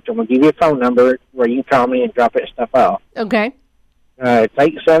Baptist Church. I'm going to give you a phone number where you can call me and drop that stuff off. Okay. It's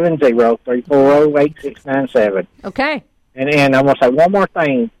 870-340-8697. Okay. And I'm going to say one more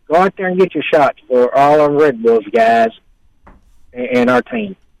thing. Go out there and get your shots for all our Red Wolves guys and our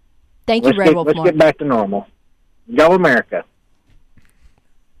team. Thank you, Red Wolf Mark. Let's get back to normal. Go America.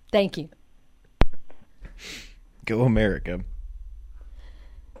 Thank you. Go America.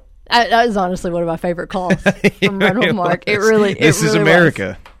 That was honestly one of my favorite calls from Red Wolf Mark. It really This is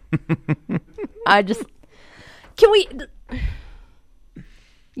America. Can we...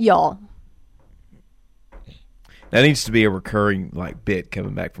 Y'all. That needs to be a recurring bit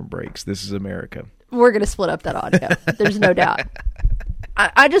coming back from breaks. This is America. We're going to split up that audio. There's no doubt.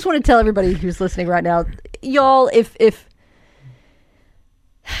 I just want to tell everybody who's listening right now, y'all, if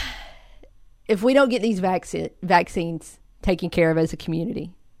we don't get these vaccines taken care of as a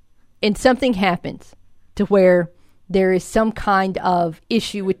community, and something happens to where there is some kind of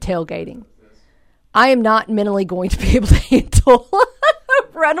issue with tailgating, I am not mentally going to be able to handle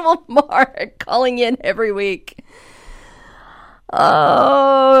Red Wolf Mark calling in every week.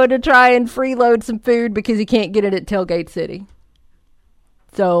 to try and freeload some food because he can't get it at Tailgate City.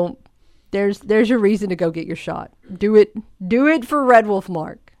 So there's your reason to go get your shot. Do it for Red Wolf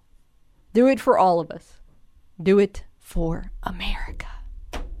Mark. Do it for all of us. Do it for America.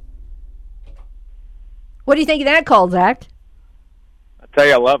 What do you think of that call, Zach? I tell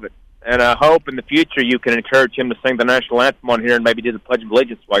you, I love it. And I hope in the future you can encourage him to sing the national anthem on here and maybe do the Pledge of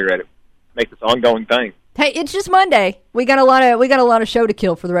Allegiance while you're at it. Make this an ongoing thing. Hey, it's just Monday. We got a lot of show to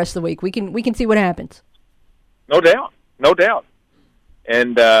kill for the rest of the week. We can see what happens. No doubt.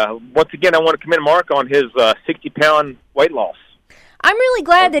 And once again, I want to commend Mark on his 60-pound weight loss. I'm really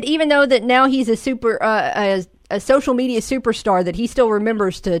glad that even though that now he's a social media superstar, that he still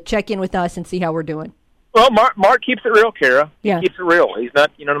remembers to check in with us and see how we're doing. Well, Mark keeps it real, Kara. Yeah. He keeps it real. He's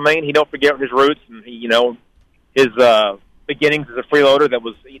not, you know what I mean? He don't forget his roots, and he, his beginnings as a freeloader that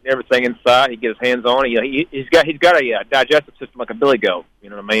was eating everything inside. He gets his hands on it. He's got a digestive system like a billy goat. You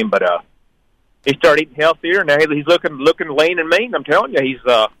know what I mean? But he started eating healthier. Now he's looking lean and mean. I'm telling you,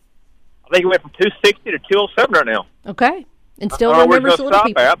 I think he went from 260 to 207 right now. Okay, and still remembers the little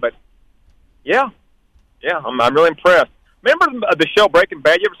people. But yeah, I'm really impressed. Remember the show Breaking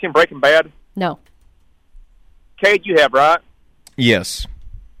Bad? You ever seen Breaking Bad? No. Cade, you have, right? Yes.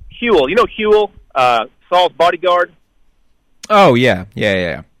 Huel. You know Huel, Saul's bodyguard? Oh, yeah.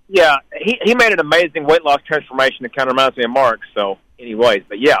 Yeah, he made an amazing weight loss transformation that kind of reminds me of Mark. So, anyways,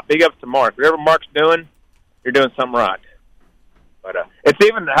 but yeah, big ups to Mark. Whatever Mark's doing, you're doing something right. But it's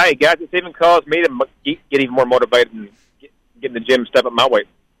even caused me to get even more motivated and get in the gym and step up my weight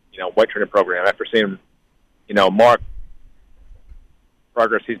training program after seeing, Mark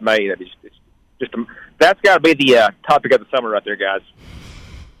progress he's made. That's got to be the topic of the summer right there, guys.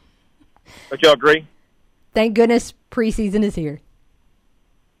 Don't y'all agree? Thank goodness preseason is here.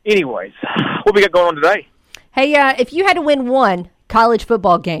 Anyways, what we got going on today? Hey, if you had to win one college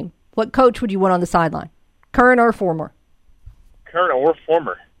football game, what coach would you want on the sideline? Current or former? Current or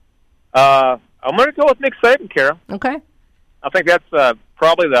former. I'm going to go with Nick Saban, Kara. Okay. I think that's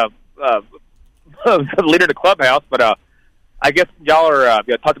probably the leader of the clubhouse, but I guess y'all are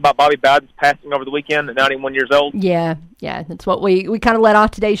talked about Bobby Bowden's passing over the weekend at 91 years old. Yeah, that's what we kind of led off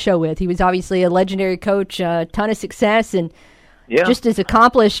today's show with. He was obviously a legendary coach, a ton of success, and just as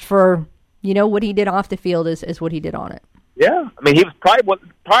accomplished for what he did off the field as what he did on it. Yeah, I mean he was probably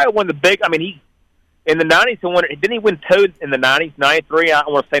one of the big. I mean he in the 90s didn't he win two in the 90s? 93, I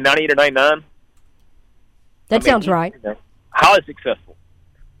want to say 98 or 99. That sounds right. Highly successful.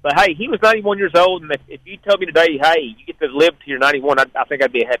 But, hey, he was 91 years old, and if you told me today, hey, you get to live to your 91, I think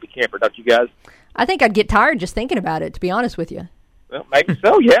I'd be a happy camper, don't you guys? I think I'd get tired just thinking about it, to be honest with you. Well, maybe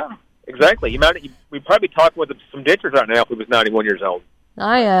so, yeah. Exactly. We'd probably be talking with some ditchers right now if he was 91 years old.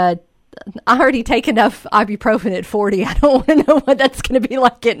 I already take enough ibuprofen at 40. I don't want to know what that's going to be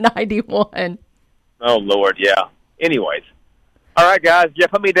like at 91. Oh, Lord, yeah. Anyways. All right, guys. Yeah,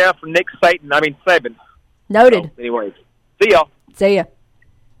 put me down for Nick Saban. Noted. So, anyways. See y'all. See ya.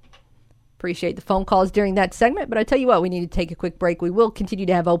 Appreciate the phone calls during that segment, but I tell you what, we need to take a quick break. We will continue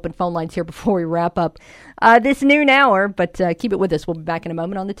to have open phone lines here before we wrap up this noon hour, but keep it with us. We'll be back in a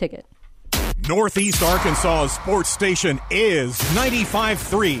moment on The Ticket. Northeast Arkansas sports station is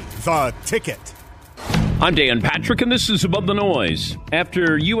 95.3 The Ticket. I'm Dan Patrick, and this is Above the Noise.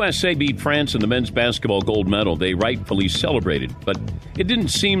 After USA beat France in the men's basketball gold medal, they rightfully celebrated, but it didn't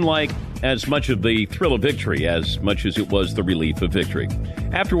seem like as much of the thrill of victory as much as it was the relief of victory.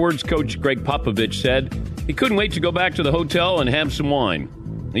 Afterwards, Coach Greg Popovich said he couldn't wait to go back to the hotel and have some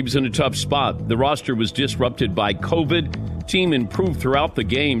wine. He was in a tough spot. The roster was disrupted by COVID. Team improved throughout the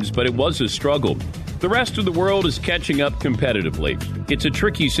games, but it was a struggle. The rest of the world is catching up competitively. It's a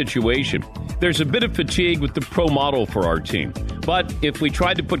tricky situation. There's a bit of fatigue with the pro model for our team. But if we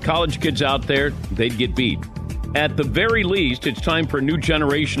tried to put college kids out there, they'd get beat. At the very least, it's time for a new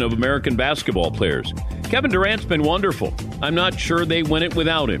generation of American basketball players. Kevin Durant's been wonderful. I'm not sure they win it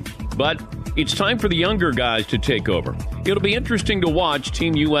without him. But it's time for the younger guys to take over. It'll be interesting to watch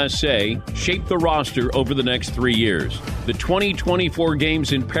Team USA shape the roster over the next 3 years. The 2024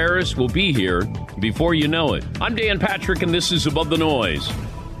 games in Paris will be here before you know it. I'm Dan Patrick, and this is Above the Noise.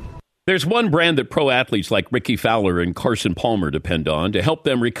 There's one brand that pro athletes like Ricky Fowler and Carson Palmer depend on to help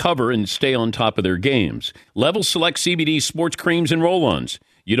them recover and stay on top of their games. Level Select CBD sports creams and roll-ons.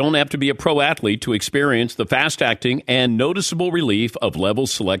 You don't have to be a pro athlete to experience the fast-acting and noticeable relief of Level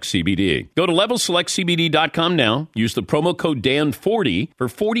Select CBD. Go to LevelSelectCBD.com now. Use the promo code DAN40 for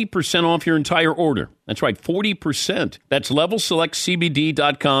 40% off your entire order. That's right, 40%. That's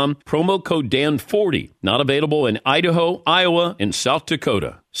LevelSelectCBD.com, promo code DAN40. Not available in Idaho, Iowa, and South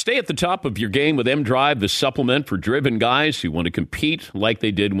Dakota. Stay at the top of your game with M-Drive, the supplement for driven guys who want to compete like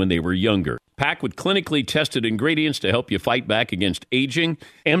they did when they were younger. Packed with clinically tested ingredients to help you fight back against aging,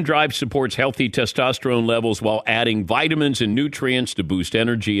 M-Drive supports healthy testosterone levels while adding vitamins and nutrients to boost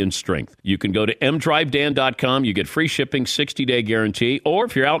energy and strength. You can go to mdrivedan.com. You get free shipping, 60-day guarantee. Or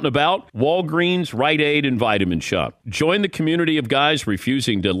if you're out and about, Walgreens, Rite Aid, and Vitamin Shop. Join the community of guys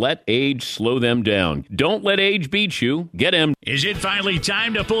refusing to let age slow them down. Don't let age beat you. Get M. Is it finally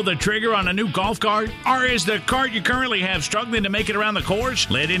time to pull the trigger on a new golf cart? Or is the cart you currently have struggling to make it around the course?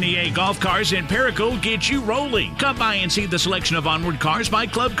 Let NEA Golf Cars in Paracool get you rolling. Come by and see the selection of Onward cars by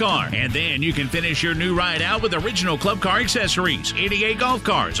Club Car. And then you can finish your new ride out with original Club Car accessories. NEA Golf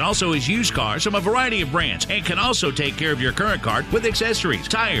Cars also has used cars from a variety of brands and can also take care of your current cart with accessories,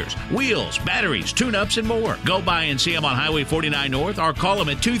 tires, wheels, batteries, tune-ups, and more. Go by and see them on Highway 49 North or call them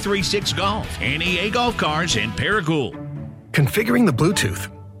at 236-GOLF. NEA Golf Cars in Paracool. Configuring the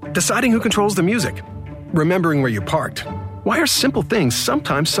Bluetooth, deciding who controls the music, remembering where you parked. Why are simple things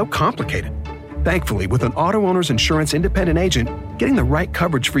sometimes so complicated? Thankfully, with an auto owner's insurance independent agent, getting the right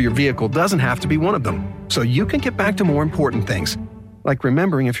coverage for your vehicle doesn't have to be one of them. So you can get back to more important things, like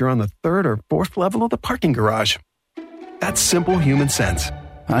remembering if you're on the third or fourth level of the parking garage. That's simple human sense.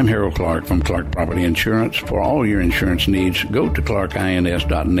 I'm Harold Clark from Clark Property Insurance. For all your insurance needs, go to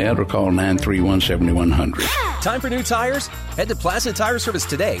clarkins.net or call 931-7100. Time for new tires? Head to Placid Tire Service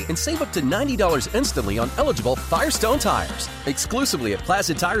today and save up to $90 instantly on eligible Firestone tires. Exclusively at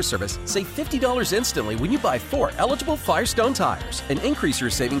Placid Tire Service, save $50 instantly when you buy 4 eligible Firestone tires and increase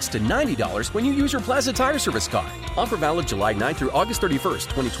your savings to $90 when you use your Placid Tire Service card. Offer valid July 9th through August 31st,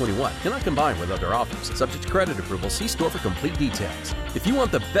 2021. Cannot combine with other offers. Subject to credit approval. See store for complete details. If you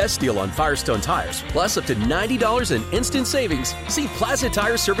want the best deal on Firestone tires, plus up to $90 in instant savings, see Placid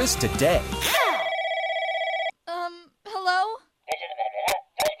Tire Service today. Hello?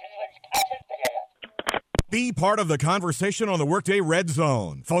 Be part of the conversation on the Workday Red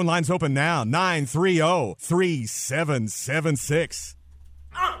Zone. Phone lines open now, 930-3776.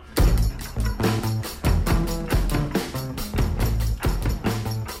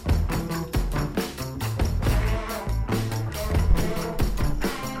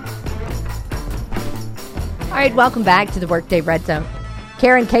 All right, welcome back to the Workday Red Zone.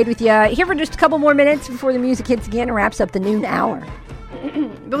 Karen, Cade with you here for just a couple more minutes before the music hits again and wraps up the noon hour.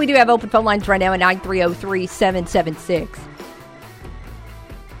 But we do have open phone lines right now at 930-3776. If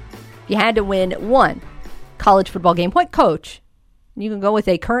you had to win one college football game, what coach, you can go with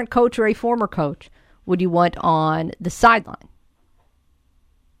a current coach or a former coach, would you want on the sideline?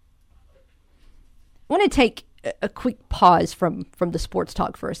 I want to take a quick pause from the sports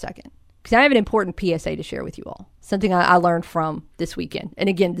talk for a second, because I have an important PSA to share with you all. Something I learned from this weekend. And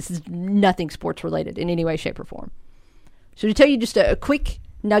again, this is nothing sports related in any way, shape, or form. So to tell you just a quick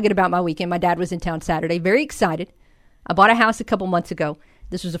nugget about my weekend, my dad was in town Saturday, very excited. I bought a house a couple months ago.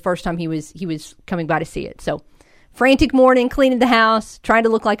 This was the first time he was coming by to see it. So frantic morning, cleaning the house, trying to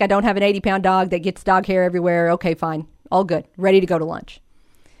look like I don't have an 80-pound dog that gets dog hair everywhere. Okay, fine. All good. Ready to go to lunch.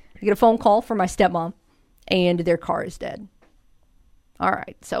 I get a phone call from my stepmom, and their car is dead. All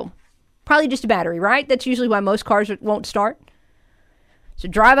right, so probably just a battery, right? That's usually why most cars won't start. So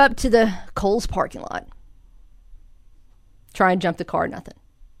drive up to the Kohl's parking lot. Try and jump the car, nothing.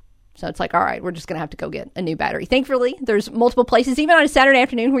 So it's like, all right, we're just going to have to go get a new battery. Thankfully, there's multiple places, even on a Saturday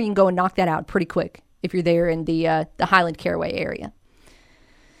afternoon, where you can go and knock that out pretty quick if you're there in the Highland Caraway area.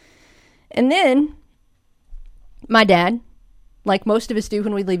 And then my dad, like most of us do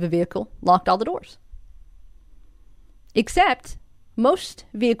when we leave a vehicle, locked all the doors. Except most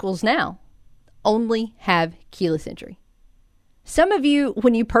vehicles now only have keyless entry. Some of you,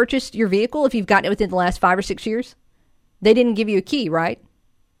 when you purchased your vehicle, if you've gotten it within the last 5 or 6 years, they didn't give you a key, right?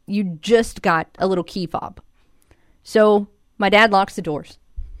 You just got a little key fob. So my dad locks the doors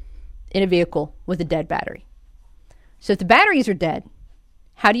in a vehicle with a dead battery. So if the batteries are dead,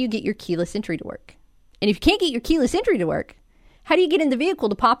 how do you get your keyless entry to work? And if you can't get your keyless entry to work, how do you get in the vehicle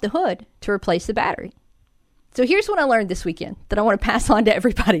to pop the hood to replace the battery? So here's what I learned this weekend that I want to pass on to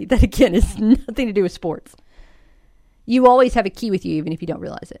everybody that, again, has nothing to do with sports. You always have a key with you, even if you don't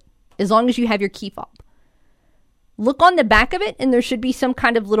realize it, as long as you have your key fob. Look on the back of it, and there should be some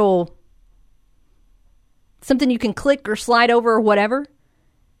kind of little something you can click or slide over or whatever,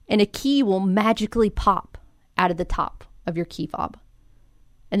 and a key will magically pop out of the top of your key fob.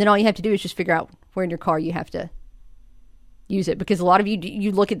 And then all you have to do is just figure out where in your car you have to use it. Because a lot of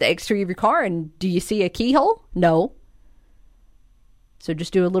you look at the exterior of your car and do you see a keyhole? No. So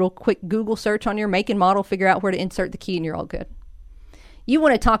just do a little quick Google search on your make and model, figure out where to insert the key, and you're all good. You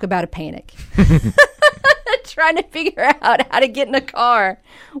want to talk about a panic. Trying to figure out how to get in a car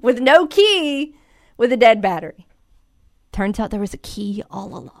with no key with a dead battery. Turns out there was a key all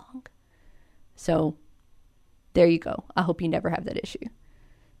along. So there you go. I hope you never have that issue.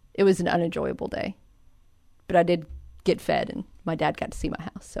 It was an unenjoyable day. But I did get fed, and my dad got to see my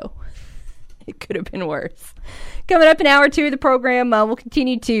house, so it could have been worse. Coming up in hour 2 of the program, we'll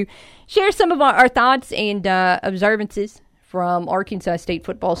continue to share some of our thoughts and observances from Arkansas State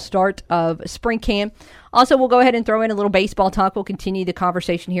football's start of spring camp. Also, we'll go ahead and throw in a little baseball talk. We'll continue the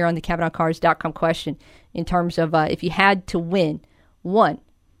conversation here on the CavenaughCars.com question in terms of if you had to win one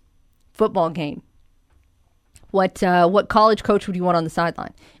football game, what college coach would you want on the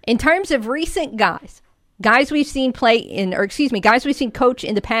sideline? In terms of recent guys we've seen guys we've seen coach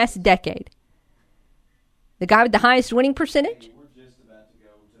in the past decade. The guy with the highest winning percentage?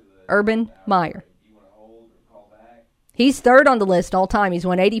 Urban Meyer. He's third on the list all time. He's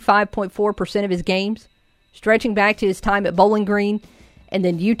won 85.4% of his games, stretching back to his time at Bowling Green, and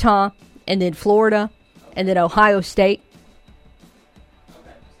then Utah, and then Florida, and then Ohio State.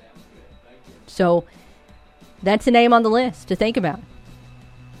 So that's a name on the list to think about.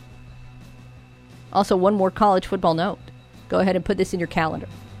 Also, one more college football note. Go ahead and put this in your calendar.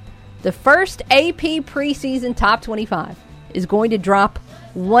 The first AP preseason top 25 is going to drop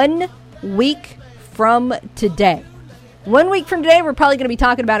 1 week from today. 1 week from today, we're probably going to be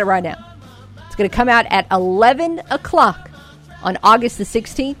talking about it right now. It's going to come out at 11 o'clock on August the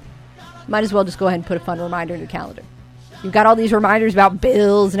 16th. Might as well just go ahead and put a fun reminder in your calendar. You've got all these reminders about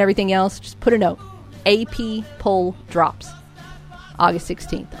bills and everything else. Just put a note. AP poll drops August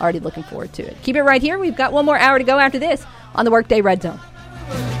 16th. Already looking forward to it. Keep it right here. We've got one more hour to go after this on the Workday Redzone.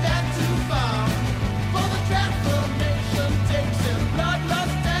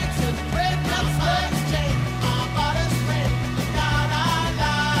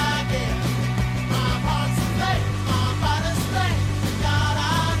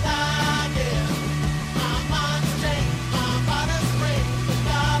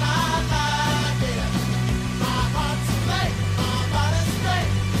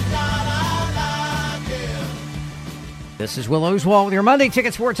 This is Will Oswald with your Monday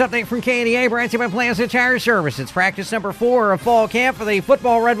Ticket Sports Update from KNEA, brought to you by Plaza Tire Service. It's practice number 4 of fall camp for the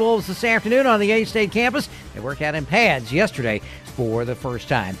football Red Wolves this afternoon on the A-State campus. They worked out in pads yesterday for the first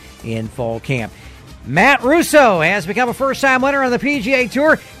time in fall camp. Matt Russo has become a first-time winner on the PGA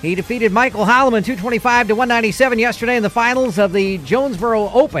Tour. He defeated Michael Holloman 225-197 yesterday in the finals of the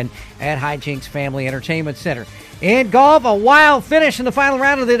Jonesboro Open at Hijinks Family Entertainment Center. In golf, a wild finish in the final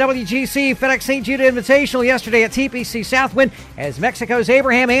round of the WGC FedEx St. Jude Invitational yesterday at TPC Southwind as Mexico's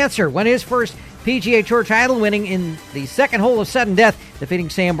Abraham Ancer won his first PGA Tour title, winning in the second hole of sudden death, defeating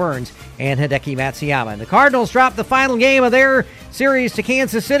Sam Burns and Hideki Matsuyama. And the Cardinals dropped the final game of their series to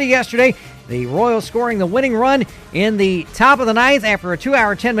Kansas City yesterday. The Royals scoring the winning run in the top of the ninth after a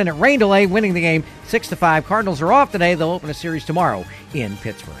 2-hour, 10-minute rain delay, winning the game 6-5. Cardinals are off today. They'll open a series tomorrow in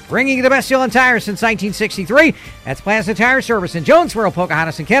Pittsburgh. Bringing you the best deal on tires since 1963. That's Plaza Tire Service in Jonesboro,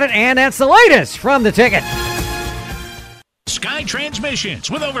 Pocahontas, and Kennett. And that's the latest from the Ticket. Sky Transmissions,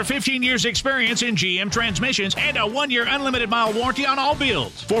 with over 15 years experience in GM transmissions and a 1-year unlimited mile warranty on all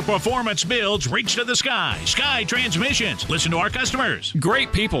builds. For performance builds, reach to the sky. Sky Transmissions. Listen to our customers.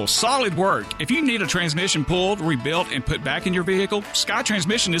 Great people, solid work. If you need a transmission pulled, rebuilt, and put back in your vehicle, Sky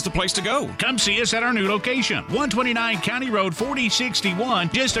Transmission is the place to go. Come see us at our new location, 129 County Road 4061,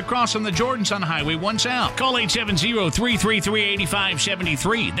 just across from the Jordans on Highway 1 South. Call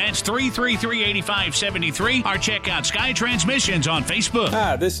 870-333-8573. That's 333-8573. Or check out Sky Transmissions on Facebook.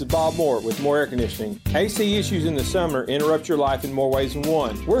 Hi, this is Bob Moore with More Air Conditioning. AC issues in the summer interrupt your life in more ways than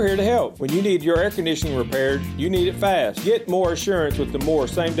one. We're here to help. When you need your air conditioning repaired, you need it fast. Get More Assurance with the More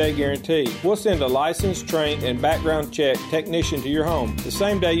same-day guarantee. We'll send a licensed, trained, and background check technician to your home the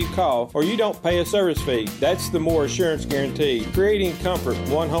same day you call, or you don't pay a service fee. That's the More Assurance guarantee, creating comfort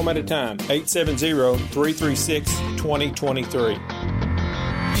one home at a time.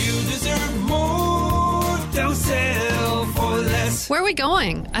 870-336-2023. You deserve more. Don't settle for less. Where are we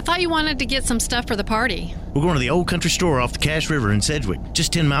going? I thought you wanted to get some stuff for the party. We're going to the Old Country Store off the Cache River in Sedgwick,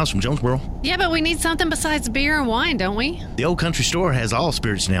 just 10 miles from Jonesboro. Yeah, but we need something besides beer and wine, don't we? The Old Country Store has all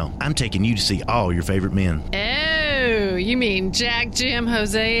spirits now. I'm taking you to see all your favorite men. Oh, you mean Jack, Jim,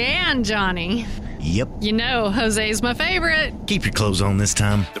 Jose, and Johnny. Yep. You know, Jose's my favorite. Keep your clothes on this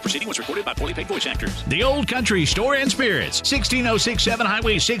time. The proceeding was recorded by poorly paid voice actors. The Old Country Store and Spirits, 16067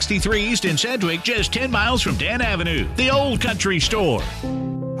 Highway 63 East in Sedgwick, just 10 miles from Dan Avenue. The Old Country Store.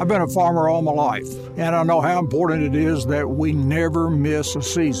 I've been a farmer all my life, and I know how important it is that we never miss a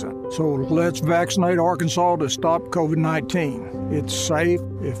season. So let's vaccinate Arkansas to stop COVID-19. It's safe,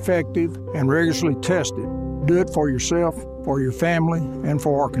 effective, and rigorously tested. Do it for yourself, for your family, and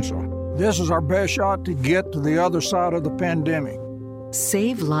for Arkansas. This is our best shot to get to the other side of the pandemic.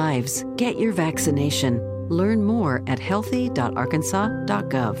 Save lives. Get your vaccination. Learn more at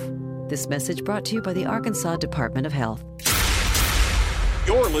healthy.arkansas.gov. This message brought to you by the Arkansas Department of Health.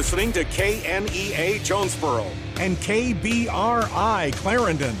 You're listening to KNEA Jonesboro and KBRI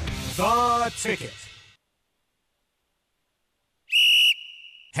Clarendon. The Ticket.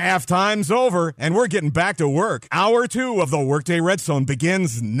 Halftime's over, and we're getting back to work. Hour 2 of the Workday Redzone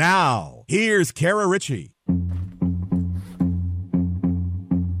begins now. Here's Kara Richey.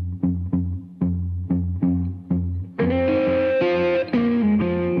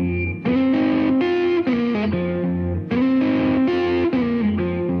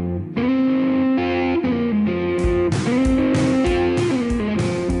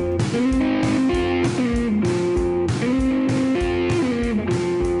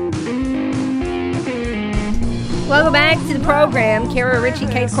 Welcome back to the program. Kara, Richey,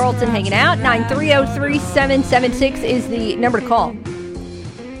 Cade, Carlton hanging out. 930-3776 is the number to call.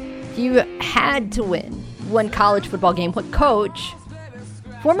 If you had to win one college football game, what coach,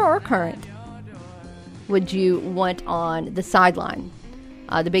 former or current, would you want on the sideline?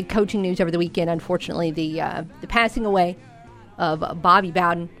 The big coaching news over the weekend, unfortunately, the passing away of Bobby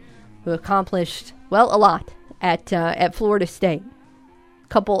Bowden, who accomplished, well, a lot at Florida State.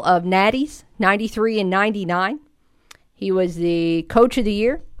 Couple of natties, 93 and 99. He was the coach of the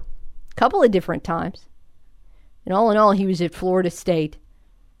year a couple of different times. And all in all, he was at Florida State.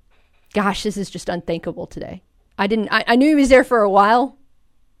 Gosh, this is just unthinkable today. I knew he was there for a while,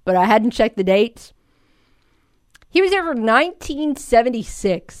 but I hadn't checked the dates. He was there from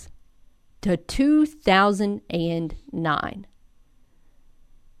 1976 to 2009.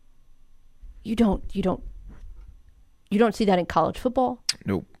 You don't see that in college football.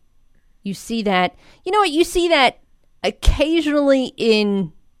 Nope. You see that. You know what? You see that occasionally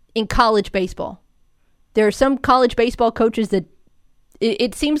in college baseball. There are some college baseball coaches that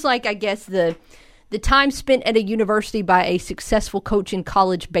it seems like, I guess, the time spent at a university by a successful coach in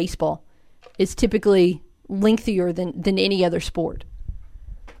college baseball is typically lengthier than any other sport.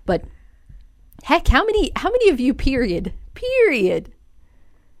 But heck, how many of you period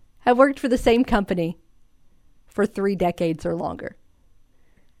have worked for the same company for 3 decades or longer?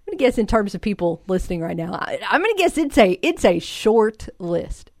 I'm going to guess in terms of people listening right now, I'm going to guess it's a short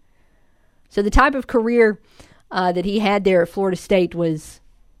list. So the type of career that he had there at Florida State was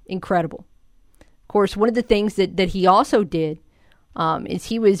incredible. Of course, one of the things that he also did is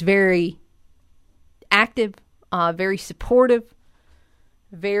he was very active, very supportive,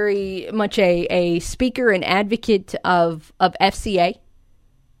 very much a speaker and advocate of FCA,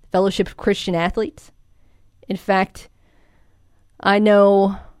 Fellowship of Christian Athletes. In fact,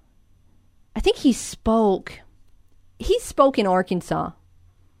 I think he spoke in Arkansas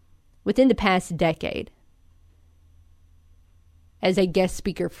within the past decade as a guest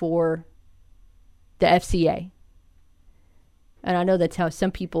speaker for the FCA. And I know that's how some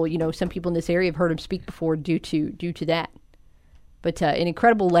people in this area have heard him speak before due to that. But an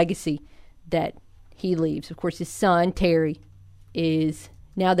incredible legacy that he leaves. Of course, his son, Terry, is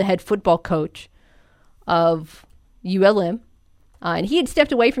now the head football coach of ULM. And he had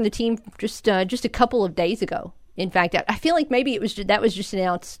stepped away from the team just a couple of days ago. In fact, I feel like maybe that was just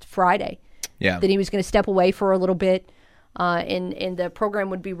announced Friday. Yeah. That he was going to step away for a little bit, and the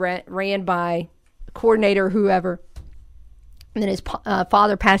program would be ran by a coordinator or whoever. And then his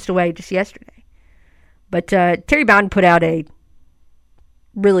father passed away just yesterday. But Terry Bowden put out a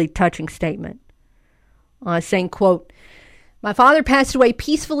really touching statement saying, quote, "My father passed away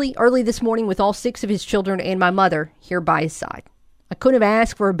peacefully early this morning with all 6 of his children and my mother here by his side. I couldn't have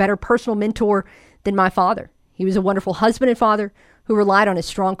asked for a better personal mentor than my father. He was a wonderful husband and father who relied on his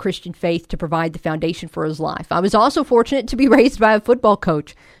strong Christian faith to provide the foundation for his life. I was also fortunate to be raised by a football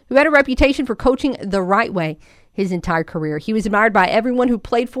coach who had a reputation for coaching the right way his entire career. He was admired by everyone who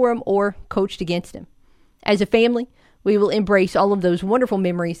played for him or coached against him. As a family, we will embrace all of those wonderful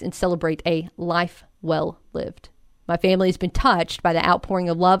memories and celebrate a life well lived. My family has been touched by the outpouring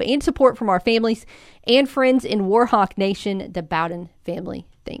of love and support from our families and friends in Warhawk Nation. The Bowden family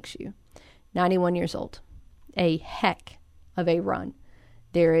thanks you." 91 years old. A heck of a run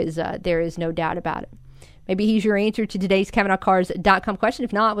There is no doubt about it. Maybe he's your answer to today's CavenaughCars.com question.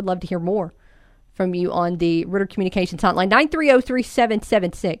 If not, I would love to hear more from you on the Ritter Communications hotline.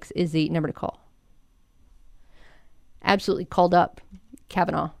 930-3776 is the number to call. Absolutely called up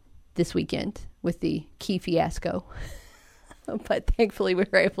Kavanaugh this weekend with the key fiasco. But thankfully we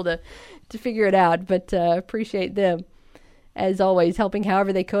were able to figure it out. But appreciate them, as always, helping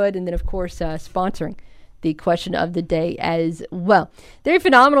however they could. And then, of course, sponsoring the question of the day as well. They're a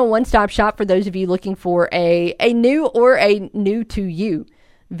phenomenal one-stop shop for those of you looking for a new or a new-to-you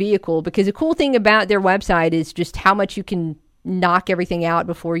vehicle, because the cool thing about their website is just how much you can knock everything out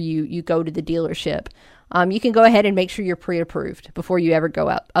before you go to the dealership. You can go ahead and make sure you're pre-approved before you ever go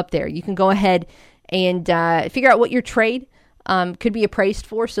up there. You can go ahead and figure out what your trade could be appraised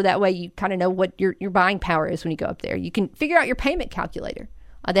for, so that way you kind of know what your buying power is when you go up there. You can figure out your payment calculator.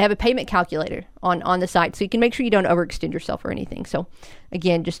 They have a payment calculator on the site, so you can make sure you don't overextend yourself or anything. So,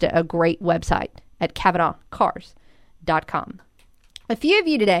 again, just a great website at CavenaughCars.com. A few of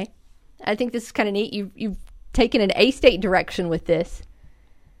you today, I think this is kind of neat, you've taken an A-State direction with this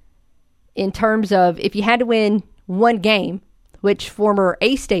in terms of if you had to win one game, which former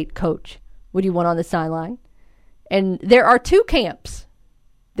A-State coach would you want on the sideline? And there are two camps.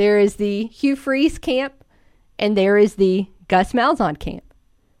 There is the Hugh Freeze camp, and there is the Gus Malzahn camp.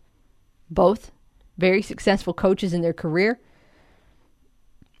 Both very successful coaches in their career.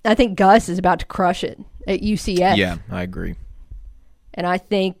 I think Gus is about to crush it at UCF. Yeah, I agree. And I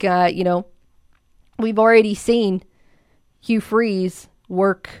think, we've already seen Hugh Freeze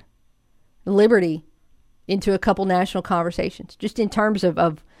work Liberty into a couple national conversations, just in terms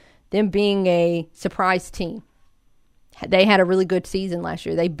of them being a surprise team. They had a really good season last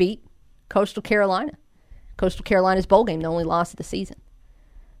year. They beat Coastal Carolina. Coastal Carolina's bowl game, the only loss of the season.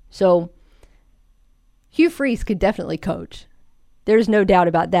 So Hugh Freeze could definitely coach. There's no doubt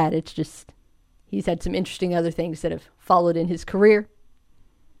about that. It's just he's had some interesting other things that have followed in his career.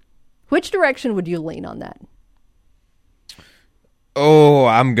 Which direction would you lean on that? Oh,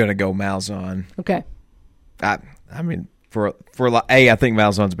 I'm gonna go Malzahn. Okay. I mean, I think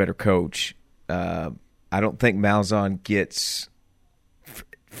Malzahn's a better coach. I don't think Malzahn gets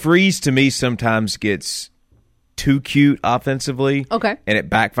Freeze. To me, sometimes gets too cute offensively. Okay. And it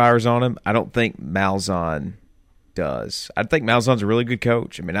backfires on him. I don't think Malzahn does. I think Malzahn's a really good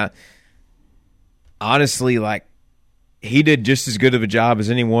coach. I mean, honestly, he did just as good of a job as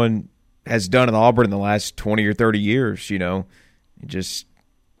anyone has done at Auburn in the last 20 or 30 years,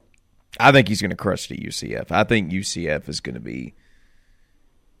 I think he's going to crush it at UCF. I think UCF is going to be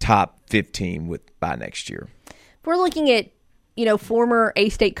top 15 by next year. If we're looking at, former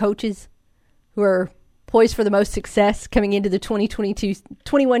A-State coaches who are poised for the most success coming into the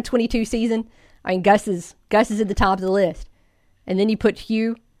 21-22 season, I mean, Gus is at the top of the list. And then you put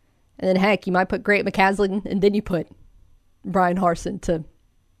Hugh, and then, heck, you might put Grant McCaslin, and then you put Brian Harsin to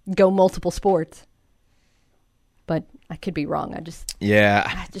go multiple sports. But I could be wrong. I just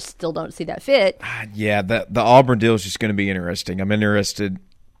still don't see that fit. Yeah, the Auburn deal is just going to be interesting. I'm interested.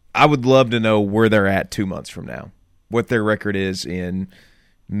 I would love to know where they're at 2 months from now, what their record is in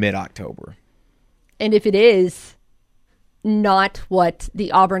mid-October. And if it is not what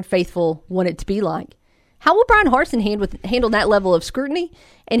the Auburn faithful want it to be like, how will Brian Harsin handle that level of scrutiny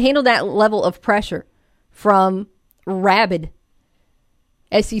and handle that level of pressure from rabid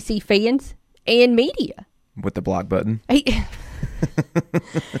SEC fans and media? With the block button.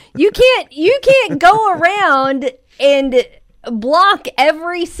 You can't go around and block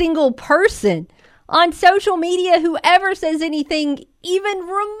every single person on social media who ever says anything even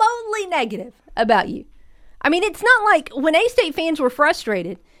remotely negative about you. I mean, it's not like when A-State fans were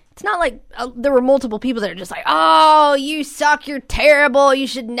frustrated, it's not like there were multiple people that are just like, oh, you suck, you're terrible, you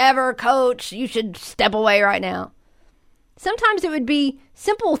should never coach, you should step away right now. Sometimes it would be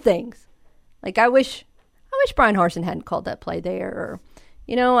simple things. Like, I wish Brian Harsin hadn't called that play there. Or,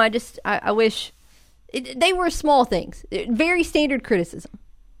 I wish they were small things. Very standard criticism.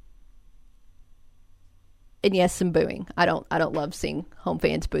 And yes, some booing. I don't love seeing home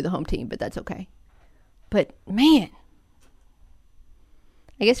fans boo the home team, but that's okay. But man,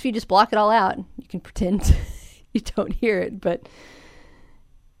 I guess if you just block it all out, you can pretend you don't hear it. But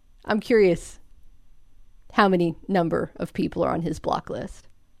I'm curious how many number of people are on his block list.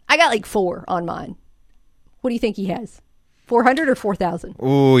 I got like 4 on mine. What do you think he has? 400 or 4,000?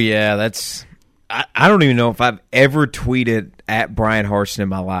 Oh, yeah, that's... I don't even know if I've ever tweeted at Brian Harsin in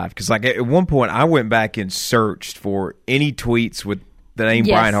my life. Because at one point, I went back and searched for any tweets with the name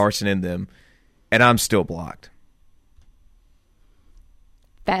Brian Harsin in them, and I'm still blocked.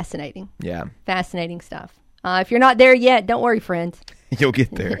 Fascinating. Yeah. Fascinating stuff. If you're not there yet, don't worry, friends. You'll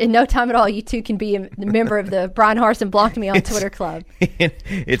get there. In no time at all, you two can be a member of the Brian Harsin Blocked Me on Twitter club.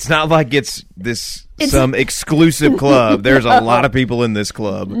 It's not like it's some exclusive club. There's a lot of people in this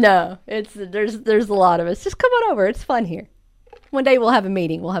club. No, there's a lot of us. Just come on over. It's fun here. One day we'll have a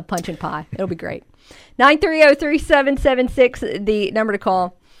meeting. We'll have punch and pie. It'll be great. 930-3776, the number to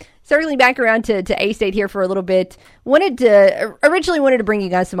call. Circling back around to A-State here for a little bit. Originally wanted to bring you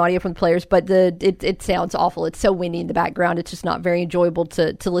guys some audio from the players, but it sounds awful. It's so windy in the background. It's just not very enjoyable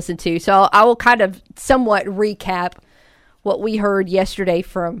to listen to. So I will kind of somewhat recap what we heard yesterday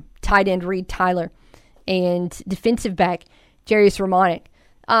from tight end Reed Tyler and defensive back Jarius Romanic.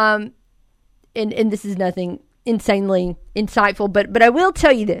 And this is nothing insanely insightful, but I will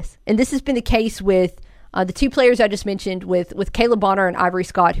tell you this, and this has been the case with the two players I just mentioned, with Caleb Bonner and Ivory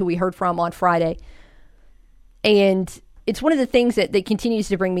Scott, who we heard from on Friday. And it's one of the things that continues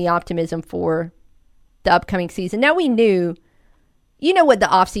to bring me optimism for the upcoming season. Now, we knew, you know what the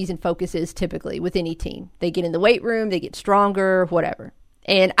offseason focus is typically with any team. They get in the weight room, they get stronger, whatever.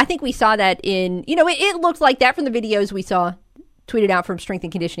 And I think we saw that it looked like that from the videos we saw tweeted out from strength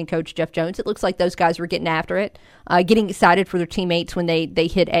and conditioning coach Jeff Jones. It looks like those guys were getting after it, getting excited for their teammates when they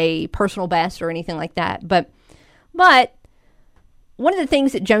hit a personal best or anything like that. But one of the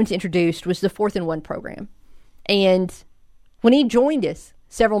things that Jones introduced was the 4th and 1 program. And when he joined us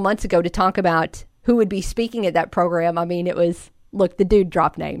several months ago to talk about who would be speaking at that program, I mean, it was, look, the dude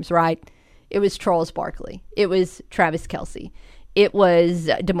dropped names, right? It was Charles Barkley. It was Travis Kelce. It was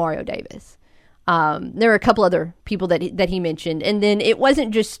Demario Davis. There were a couple other people that he mentioned. And then it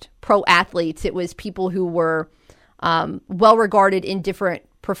wasn't just pro athletes. It was people who were well regarded in different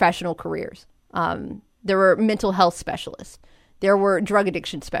professional careers. There were mental health specialists. There were drug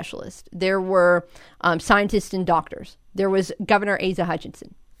addiction specialists. There were scientists and doctors. There was Governor Asa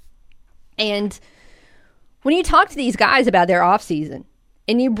Hutchinson. And when you talk to these guys about their offseason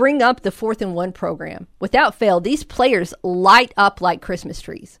and you bring up the 4th and 1 program, without fail, these players light up like Christmas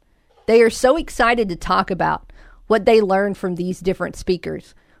trees. They are so excited to talk about what they learned from these different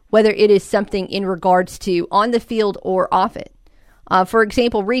speakers, whether it is something in regards to on the field or off it. For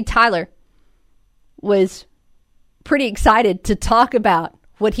example, Reed Tyler was pretty excited to talk about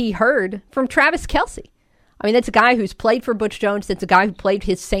what he heard from Travis Kelce. I mean, that's a guy who's played for Butch Jones. That's a guy who played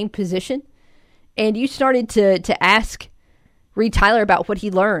his same position. And you started to ask Reed Tyler about what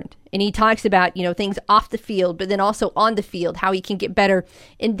he learned. And he talks about, things off the field, but then also on the field, how he can get better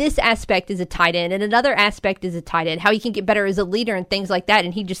in this aspect as a tight end and another aspect as a tight end, how he can get better as a leader and things like that.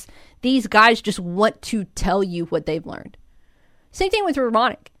 And these guys just want to tell you what they've learned. Same thing with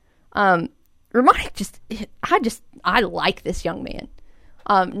Romanic. Romanic I like this young man.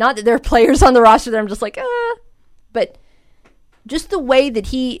 Not that there are players on the roster that I'm just like, but just the way that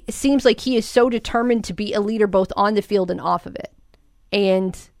he seems like he is so determined to be a leader both on the field and off of it.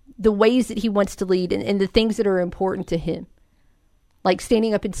 And the ways that he wants to lead and the things that are important to him. Like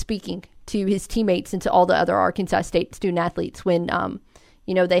standing up and speaking to his teammates and to all the other Arkansas State student athletes when,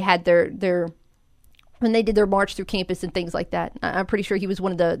 they had when they did their march through campus and things like that. I'm pretty sure he was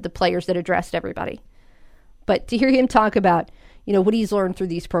one of the players that addressed everybody. But to hear him talk about, what he's learned through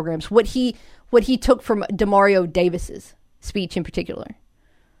these programs, what he took from Demario Davis's speech in particular,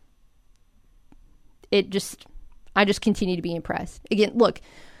 I just continue to be impressed. Again, look,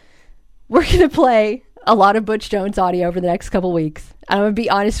 we're going to play a lot of Butch Jones audio over the next couple weeks. I'm going to be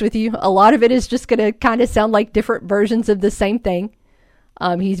honest with you. A lot of it is just going to kind of sound like different versions of the same thing.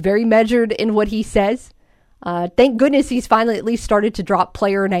 He's very measured in what he says. Thank goodness he's finally at least started to drop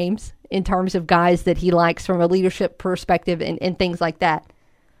player names in terms of guys that he likes from a leadership perspective and things like that.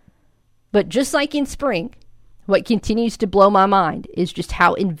 But just like in spring, what continues to blow my mind is just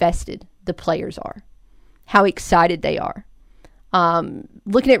how invested the players are, how excited they are.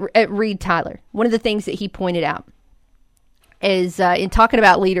 Looking at Reed Tyler, one of the things that he pointed out is in talking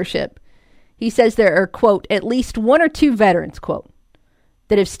about leadership, he says there are, quote, at least one or two veterans, quote,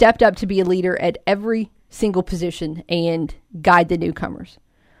 that have stepped up to be a leader at every single position and guide the newcomers.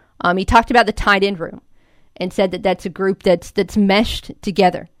 He talked about the tight end room and said that that's a group that's meshed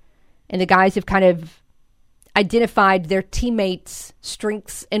together. And the guys have kind of identified their teammates'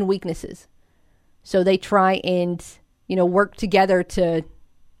 strengths and weaknesses. So they try and, work together to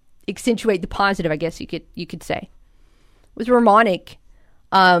accentuate the positive, I guess you could say. With Romanic,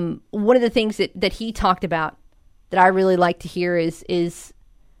 one of the things that he talked about that I really like to hear is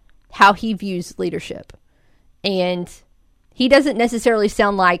how he views leadership. And he doesn't necessarily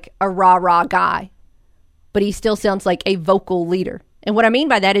sound like a rah-rah guy, but he still sounds like a vocal leader. And what I mean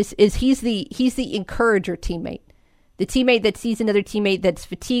by that is he's the encourager teammate. The teammate that sees another teammate that's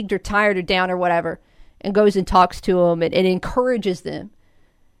fatigued or tired or down or whatever, and goes and talks to them and encourages them.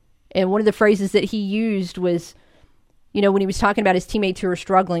 And one of the phrases that he used was, when he was talking about his teammates who are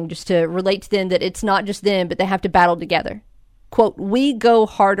struggling, just to relate to them that it's not just them, but they have to battle together. Quote, "We go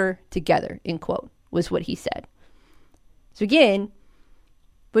harder together," end quote, was what he said. So again,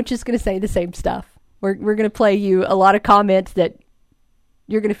 Butch is going to say the same stuff. We're going to play you a lot of comments that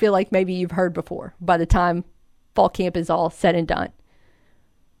you're going to feel like maybe you've heard before by the time fall camp is all said and done.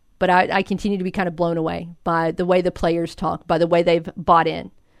 But I continue to be kind of blown away by the way the players talk, by the way they've bought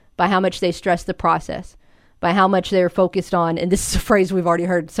in, by how much they stress the process, by how much they're focused on, and this is a phrase we've already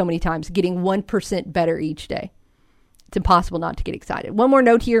heard so many times, getting 1% better each day. It's impossible not to get excited. One more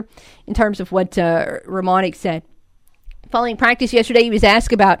note here in terms of what Ramonic said. Following practice yesterday, he was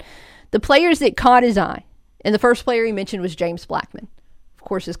asked about the players that caught his eye. And the first player he mentioned was James Blackman. Of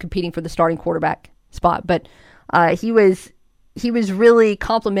course, is competing for the starting quarterback spot. But he was really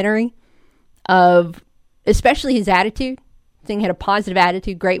complimentary of especially his attitude. I think he had a positive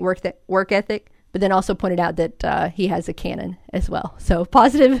attitude, great work ethic, but then also pointed out that he has a cannon as well. So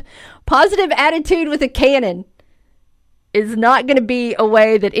positive attitude with a cannon is not going to be a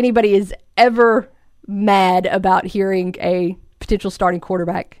way that anybody is ever mad about hearing a potential starting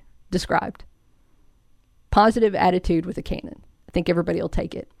quarterback described. Positive attitude with a cannon. I think everybody will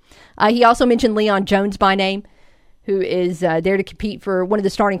take it. He also mentioned Leon Jones by name, who is there to compete for one of the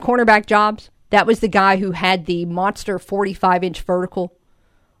starting cornerback jobs. That was the guy who had the monster 45-inch vertical,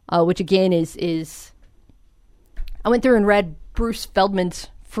 which again is... I went through and read Bruce Feldman's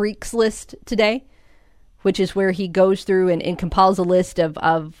Freaks list today, which is where he goes through and compiles a list of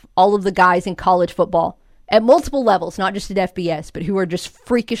all of the guys in college football at multiple levels, not just at FBS, but who are just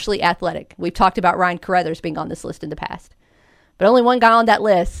freakishly athletic. We've talked about Ryan Carruthers being on this list in the past. But only one guy on that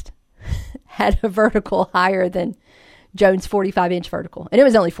list had a vertical higher than Jones' 45-inch vertical. And it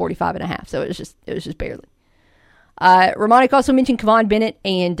was only 45.5, so it was just barely. Ramonic also mentioned Kevon Bennett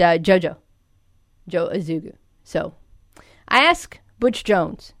and Joe Azugu. So I asked Butch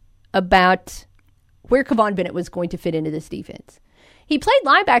Jones about where Kevon Bennett was going to fit into this defense. He played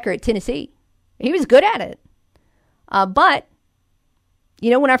linebacker at Tennessee. He was good at it. But,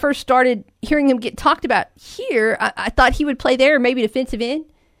 when I first started hearing him get talked about here, I thought he would play there, maybe defensive end.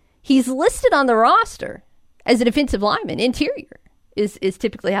 He's listed on the roster as a defensive lineman. Interior is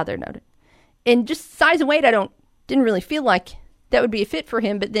typically how they're noted. And just size and weight, didn't really feel like that would be a fit for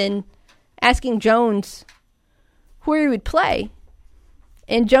him. But then asking Jones where he would play,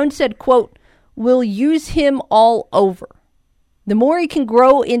 and Jones said, quote, "We'll use him all over. The more he can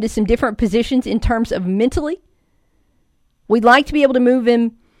grow into some different positions in terms of mentally, we'd like to be able to move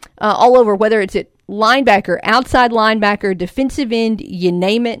him all over, whether it's at linebacker, outside linebacker, defensive end, you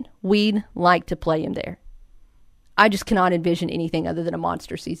name it, we'd like to play him there." I just cannot envision anything other than a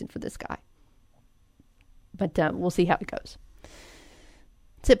monster season for this guy. But we'll see how it goes.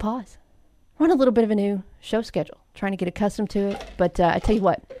 Let's hit pause. We're on a little bit of a new show schedule, trying to get accustomed to it. But I tell you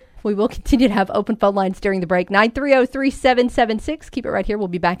what, we will continue to have open phone lines during the break. 930-3776. Keep it right here. We'll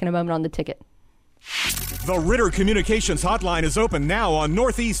be back in a moment on The Ticket. The Ritter Communications Hotline is open now on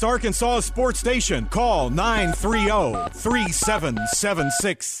Northeast Arkansas Sports Station. Call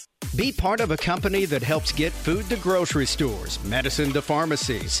 930-3776. Be part of a company that helps get food to grocery stores, medicine to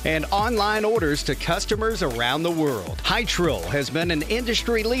pharmacies, and online orders to customers around the world. Hytrill has been an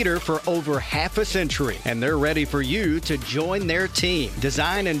industry leader for over half a century, and they're ready for you to join their team.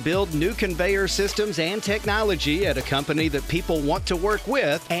 Design and build new conveyor systems and technology at a company that people want to work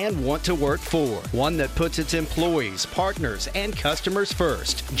with and want to work for. One that puts its employees, partners, and customers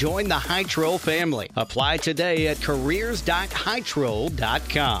first. Join the Hytrill family. Apply today at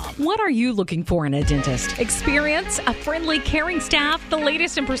careers.hytrill.com. What are you looking for in a dentist? Experience, a friendly, caring staff, the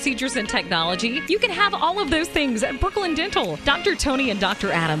latest in procedures and technology. You can have all of those things at Brooklyn Dental. Dr. Tony and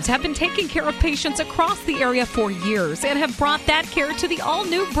Dr. Adams have been taking care of patients across the area for years and have brought that care to the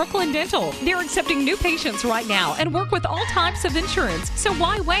all-new Brooklyn Dental. They're accepting new patients right now and work with all types of insurance. So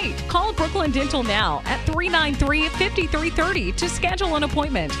why wait? Call Brooklyn Dental now at 393-5330 to schedule an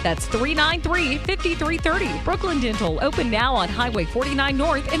appointment. That's 393-5330. Brooklyn Dental, open now on Highway 49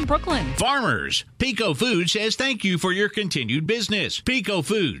 North in Brooklyn. Farmers, Pico Foods says thank you for your continued business. Pico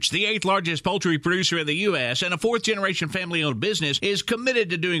Foods, the 8th largest poultry producer in the U.S. and a 4th-generation family-owned business, is committed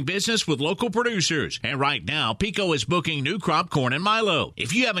to doing business with local producers. And right now, Pico is booking new crop corn and milo.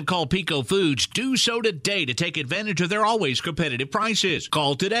 If you haven't called Pico Foods, do so today to take advantage of their always competitive prices.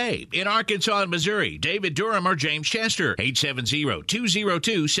 Call today. In Arkansas and Missouri, David Durham or James Chester,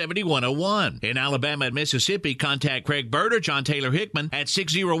 870-202-7101. In Alabama and Mississippi, contact Craig Bird or John Taylor Hickman at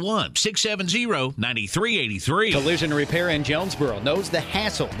 601 401-670-9383. Collision Repair in Jonesboro knows the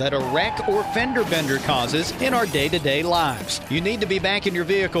hassle that a wreck or fender bender causes in our day-to-day lives. You need to be back in your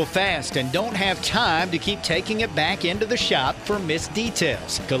vehicle fast and don't have time to keep taking it back into the shop for missed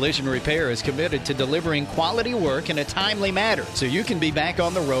details. Collision Repair is committed to delivering quality work in a timely manner so you can be back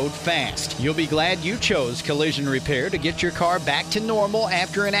on the road fast. You'll be glad you chose Collision Repair to get your car back to normal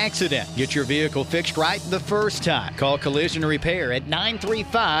after an accident. Get your vehicle fixed right the first time. Call Collision Repair at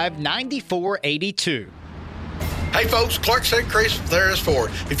 935-9482. Hey folks, Clark St. Chris with Harris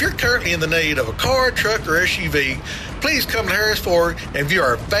Ford. If you're currently in the need of a car, truck, or SUV, please come to Harris Ford and view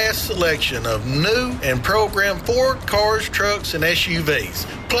our vast selection of new and programmed Ford cars, trucks, and SUVs,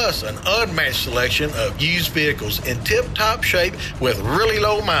 plus an unmatched selection of used vehicles in tip-top shape with really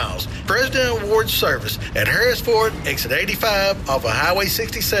low miles. President Award service at Harris Ford, exit 85 off of Highway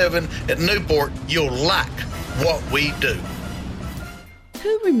 67 at Newport. You'll like what we do.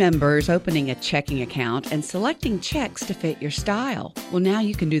 Who remembers opening a checking account and selecting checks to fit your style? Well, now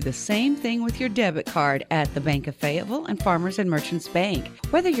you can do the same thing with your debit card at the Bank of Fayetteville and Farmers and Merchants Bank.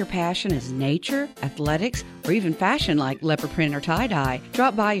 Whether your passion is nature, athletics, or even fashion like leopard print or tie-dye,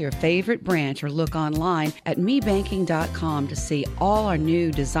 drop by your favorite branch or look online at mebanking.com to see all our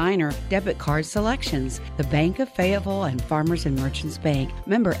new designer debit card selections. The Bank of Fayetteville and Farmers and Merchants Bank.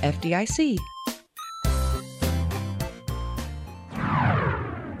 Member FDIC.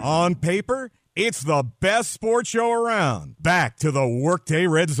 On paper, it's the best sports show around. Back to the Workday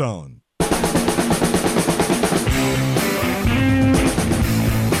Redzone. All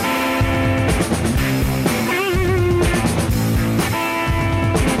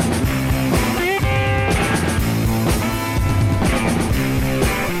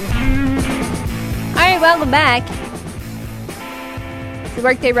right, welcome back. It's the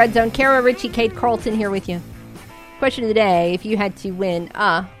Workday Redzone. Kara, Richey, Cade, Carlton here with you. Question of the day: if you had to win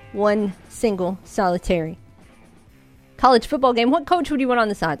one single solitary college football game, what coach would you want on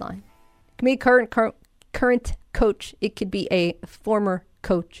the sideline? It can be a current coach. It could be a former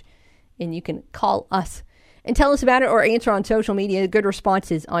coach. And you can call us and tell us about it or answer on social media. Good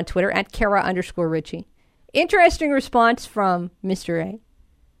responses on Twitter at Kara_Richey. Interesting response from Mr. A.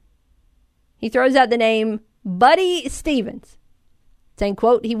 He throws out the name Buddy Stevens, saying,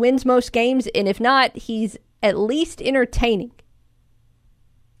 quote, he wins most games, and if not, he's at least entertaining.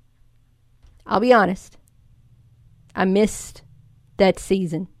 I'll be honest. I missed that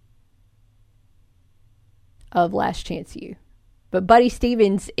season of Last Chance U. But Buddy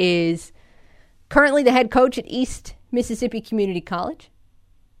Stevens is currently the head coach at East Mississippi Community College.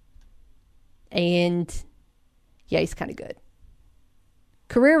 And, yeah, he's kind of good.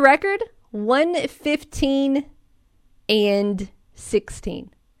 Career record, 115-16.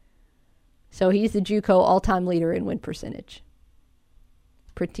 So he's the JUCO all-time leader in win percentage.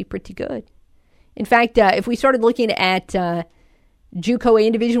 Pretty good. In fact, if we started looking at JUCO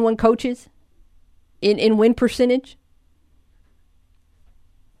and Division I coaches in win percentage,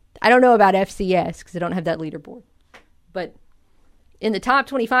 I don't know about FCS because I don't have that leaderboard. But in the top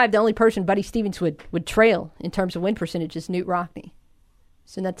 25, the only person Buddy Stevens would trail in terms of win percentage is Newt Rockne.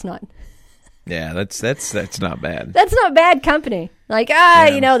 So that's not... Yeah, that's not bad. That's not bad company. Like,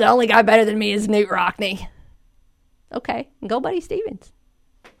 the only guy better than me is Newt Rockne. Okay, go Buddy Stevens.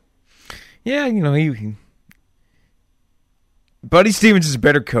 Yeah, Buddy Stevens is a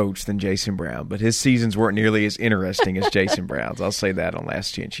better coach than Jason Brown, but his seasons weren't nearly as interesting as Jason Brown's. I'll say that on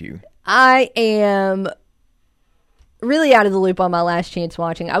Last Chance U. I am really out of the loop on my Last Chance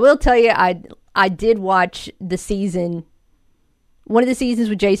watching. I will tell you, I did watch the season... One of the seasons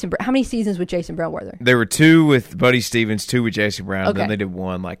with Jason Brown. How many seasons with Jason Brown were there? There were 2 with Buddy Stevens, 2 with Jason Brown. Okay. Then they did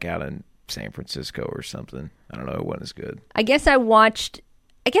one like out in San Francisco or something. I don't know. It wasn't as good. I guess I would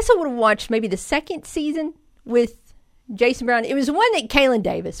have watched maybe the second season with Jason Brown. It was the one that Kalen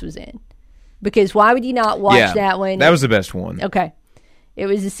Davis was in. Because why would you not watch that one? That was the best one. Okay. It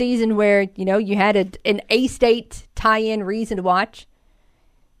was a season where, you had an A-State tie-in reason to watch.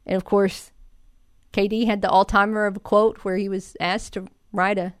 And, of course... KD had the all-timer of a quote where he was asked to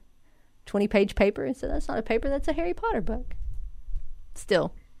write a 20-page paper and said, that's not a paper, that's a Harry Potter book.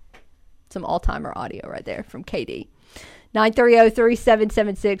 Still, some all-timer audio right there from KD.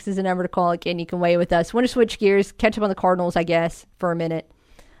 930-3776 is the number to call. Again, you can weigh with us. Want to switch gears, catch up on the Cardinals, I guess, for a minute.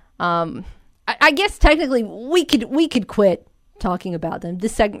 I guess technically we could quit talking about them.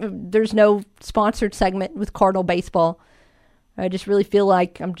 This segment, there's no sponsored segment with Cardinal baseball. I just really feel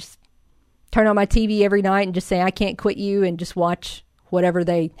like I'm just turn on my TV every night and just say, I can't quit you, and just watch whatever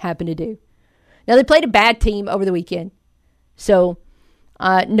they happen to do. Now, they played a bad team over the weekend, so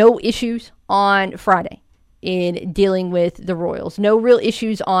no issues on Friday. in dealing with the Royals. No real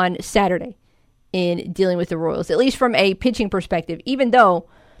issues on Saturday in dealing with the Royals, at least from a pitching perspective, even though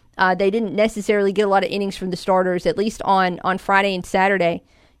they didn't necessarily get a lot of innings from the starters, at least on Friday and Saturday.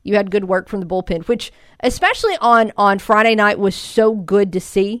 You had good work from the bullpen, which especially on Friday night was so good to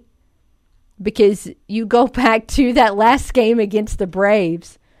see, because you go back to that last game against the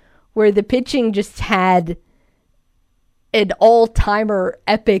Braves where the pitching just had an all-timer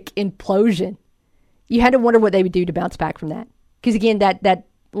epic implosion. You had to wonder what they would do to bounce back from that. Because again, that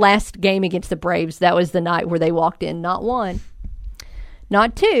last game against the Braves, that was the night where they walked in not one,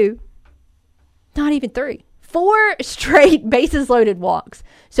 not two, not even three. 4 straight bases-loaded walks.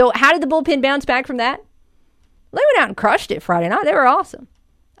 So how did the bullpen bounce back from that? They went out and crushed it Friday night. They were awesome.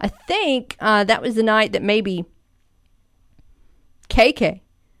 I think that was the night that maybe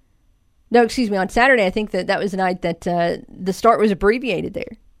on Saturday, I think that was the night that the start was abbreviated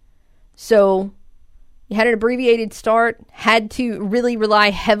there. So you had an abbreviated start, had to really rely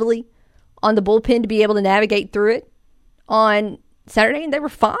heavily on the bullpen to be able to navigate through it on Saturday, and they were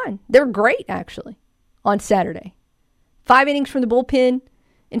fine. They were great, actually, on Saturday. 5 innings from the bullpen.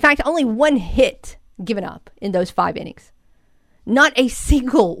 In fact, only 1 hit given up in those 5 innings. Not a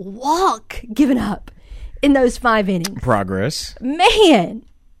single walk given up in those 5 innings. Progress. Man.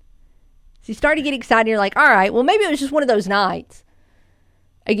 So you start to get excited. You're like, all right, well, maybe it was just one of those nights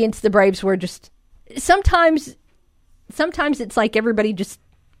against the Braves where just sometimes it's like everybody just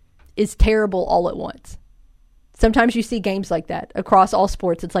is terrible all at once. Sometimes you see games like that across all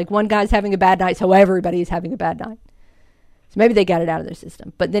sports. It's like one guy's having a bad night, so everybody is having a bad night. So maybe they got it out of their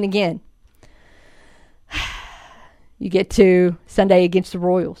system. But then again, you get to Sunday against the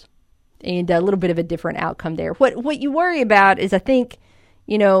Royals, and a little bit of a different outcome there. What you worry about is, I think,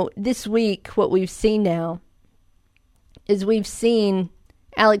 this week, what we've seen now is we've seen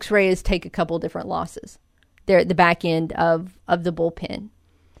Alex Reyes take a couple different losses there at the back end of the bullpen.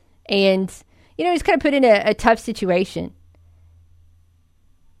 And, he's kind of put in a tough situation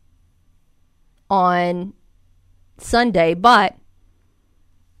on Sunday, but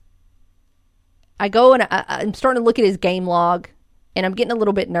I go and I'm starting to look at his game log, and I'm getting a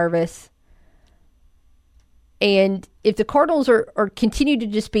little bit nervous. And if the Cardinals are continue to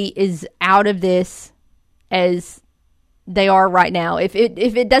just be as out of this as they are right now, if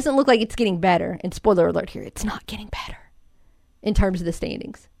it doesn't look like it's getting better, and spoiler alert here, it's not getting better in terms of the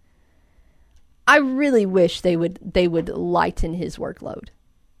standings, I really wish they would lighten his workload.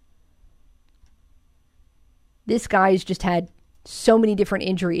 This guy's just had so many different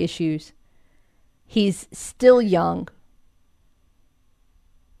injury issues. He's still young.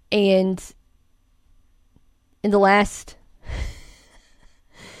 And in the last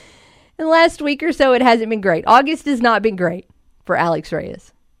week or so, it hasn't been great. August has not been great for Alex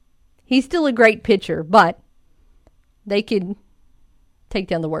Reyes. He's still a great pitcher, but they could take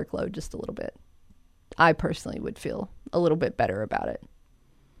down the workload just a little bit. I personally would feel a little bit better about it.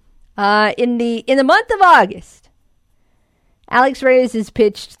 In the month of August, Alex Reyes has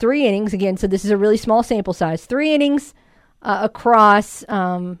pitched 3 innings again, so this is a really small sample size. 3 innings across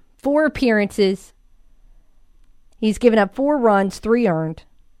 4 appearances. He's given up 4 runs, 3 earned.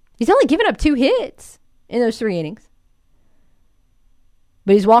 He's only given up 2 hits in those 3 innings,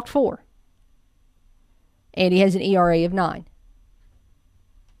 but he's walked 4, and he has an ERA of 9.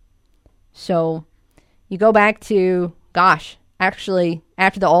 So you go back to, actually,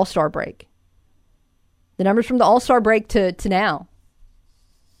 after the All-Star break. The numbers from the All-Star break to now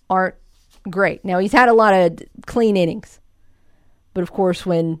aren't great. Now, he's had a lot of clean innings. But, of course,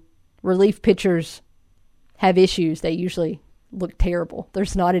 when relief pitchers have issues, they usually look terrible.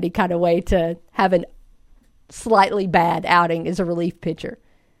 There's not any kind of way to have a slightly bad outing as a relief pitcher.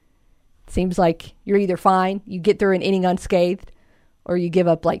 It seems like you're either fine, you get through an inning unscathed, or you give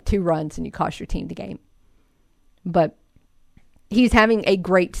up like 2 runs and you cost your team the game. But he's having a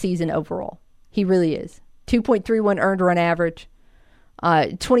great season overall. He really is. 2.31 earned run average.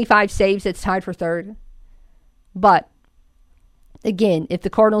 25 saves, that's tied for 3rd. But, again, if the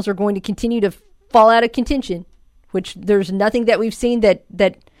Cardinals are going to continue to fall out of contention, which there's nothing that we've seen that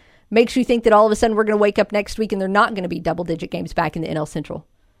makes you think that all of a sudden we're going to wake up next week and they're not going to be double-digit games back in the NL Central,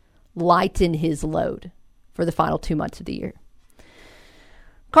 lighten his load for the final 2 months of the year.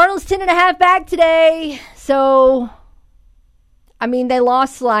 Cardinals 10.5 back today. So, they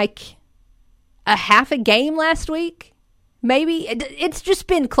lost like a half a game last week. Maybe. It's just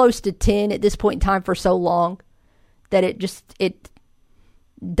been close to 10 at this point in time for so long that it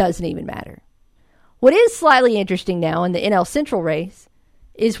doesn't even matter. What is slightly interesting now in the NL Central race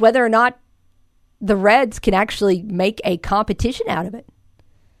is whether or not the Reds can actually make a competition out of it.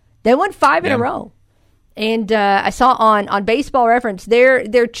 They won 5 in a row. And I saw on Baseball Reference,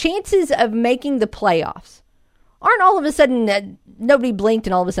 their chances of making the playoffs aren't all of a sudden, nobody blinked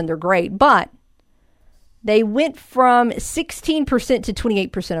and all of a sudden they're great, but they went from 16% to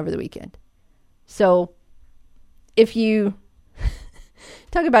 28% over the weekend. So if you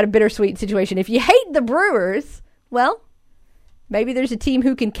talk about a bittersweet situation, if you hate the Brewers, well, maybe there's a team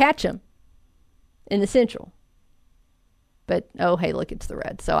who can catch them in the Central. But, oh, hey, look, it's the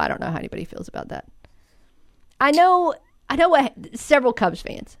Reds. So I don't know how anybody feels about that. I know several Cubs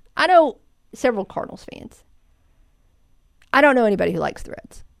fans. I know several Cardinals fans. I don't know anybody who likes the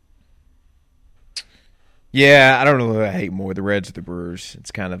Reds. Yeah, I don't know who I hate more, the Reds or the Brewers.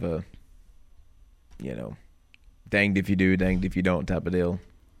 It's kind of a, danged if you do, danged if you don't type of deal.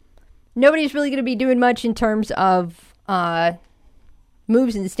 Nobody's really going to be doing much in terms of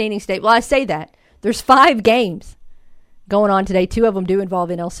moves in the standing state. Well, I say that. There's 5 games going on today. 2 of them do involve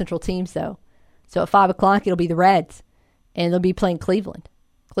NL Central teams, though. So at 5 o'clock, it'll be the Reds, and they'll be playing Cleveland.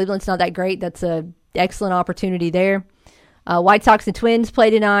 Cleveland's not that great. That's an excellent opportunity there. White Sox and Twins play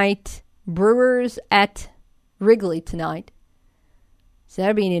tonight. Brewers at Wrigley tonight. So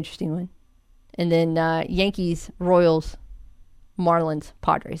that'll be an interesting one. And then Yankees, Royals, Marlins,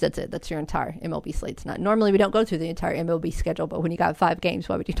 Padres. That's it. That's your entire MLB slate tonight. Normally, we don't go through the entire MLB schedule, but when you got 5 games,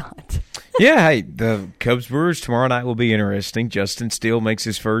 why would you not? Yeah, hey, the Cubs-Brewers tomorrow night will be interesting. Justin Steele makes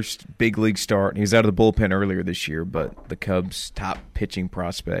his first big league start. He was out of the bullpen earlier this year, but the Cubs' top pitching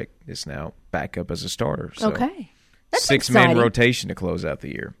prospect is now back up as a starter. So okay. That's 6-man rotation to close out the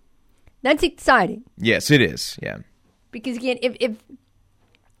year. That's exciting. Yes, it is, yeah. Because, again,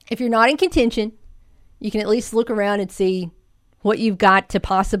 if you're not in contention, you can at least look around and see what you've got to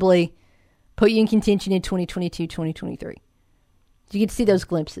possibly put you in contention in 2022, 2023. You get to see those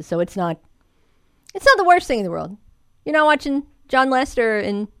glimpses, so it's not the worst thing in the world. You're not watching John Lester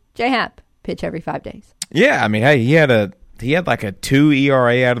and J Happ pitch every 5 days. Yeah, I mean, hey, he had like a 2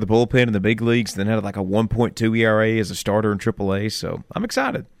 ERA out of the bullpen in the big leagues, then had like a 1.2 ERA as a starter in AAA, so I'm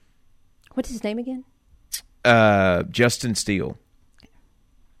excited. What's his name again? Justin Steele.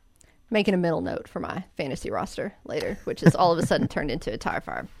 Making a mental note for my fantasy roster later, which is all of a sudden turned into a tire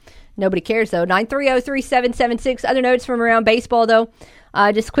fire. Nobody cares, though. 930-3776. Other notes from around baseball, though.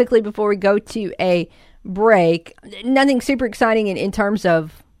 Just quickly before we go to a break. Nothing super exciting in terms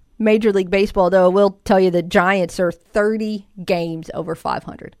of Major League Baseball, though. I will tell you the Giants are 30 games over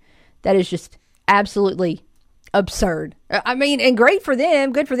 500. That is just absolutely absurd. I mean, and great for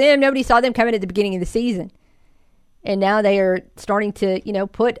them. Good for them. Nobody saw them coming at the beginning of the season. And now they are starting to,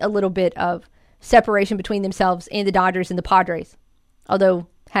 put a little bit of separation between themselves and the Dodgers and the Padres. Although,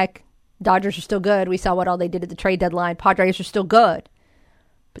 heck, Dodgers are still good. We saw what all they did at the trade deadline. Padres are still good.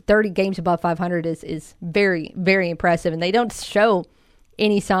 But 30 games above 500 is very, very impressive. And they don't show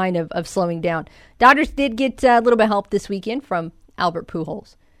any sign of slowing down. Dodgers did get a little bit of help this weekend from Albert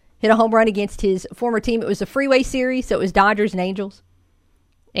Pujols. Hit a home run against his former team. It was a freeway series, so it was Dodgers and Angels.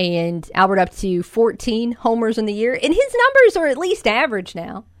 And Albert up to 14 homers in the year. And his numbers are at least average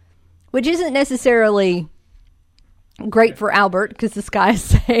now, which isn't necessarily great for Albert because this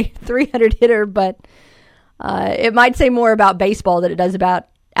guy's a 300 hitter, but it might say more about baseball than it does about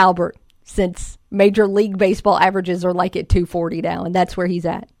Albert, since Major League Baseball averages are like at 240 now, and that's where he's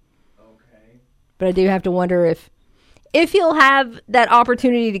at. Okay. But I do have to wonder if he'll have that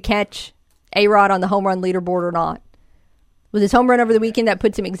opportunity to catch A-Rod on the home run leaderboard or not. With his home run over the weekend, that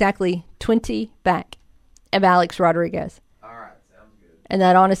puts him exactly 20 back of Alex Rodriguez. All right, sounds good. And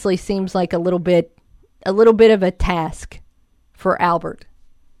that honestly seems like a little bit of a task for Albert,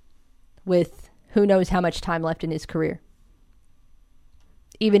 with who knows how much time left in his career.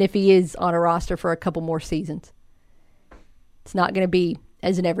 Even if he is on a roster for a couple more seasons, it's not going to be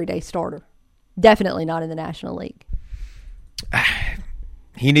as an everyday starter. Definitely not in the National League.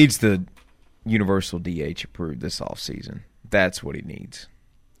 He needs the universal DH approved this offseason. That's what he needs.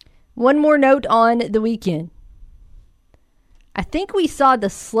 One more note on the weekend. I think we saw the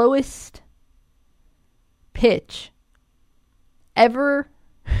slowest pitch ever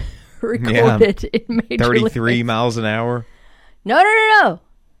recorded in Major 33 League. miles an hour? No.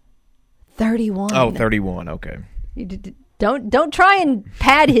 31. Oh, 31. Okay. Don't try and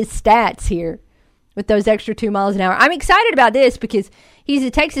pad his stats here with those extra 2 miles an hour. I'm excited about this because he's a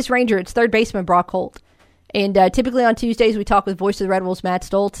Texas Ranger. It's third baseman Brock Holt. And typically on Tuesdays we talk with Voice of the Red Wolves, Matt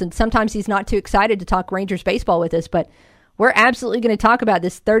Stoltz, and sometimes he's not too excited to talk Rangers baseball with us, but we're absolutely going to talk about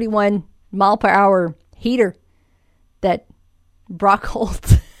this 31 mile per hour heater that Brock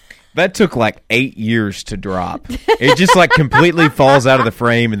Holt. That took like 8 years to drop. It just like completely falls out of the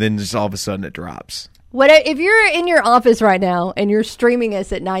frame and then just all of a sudden it drops. If you're in your office right now and you're streaming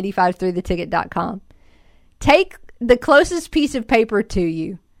us at 953theticket.com, take the closest piece of paper to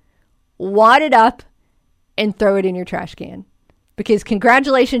you, wad it up, and throw it in your trash can. Because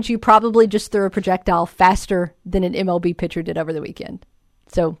congratulations, you probably just threw a projectile faster than an MLB pitcher did over the weekend.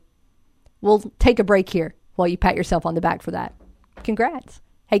 So we'll take a break here while you pat yourself on the back for that. Congrats.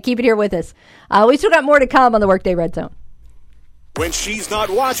 Hey, keep it here with us. We still got more to come on the Workday Red Zone. When she's not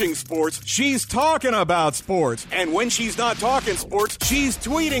watching sports, she's talking about sports. And when she's not talking sports, she's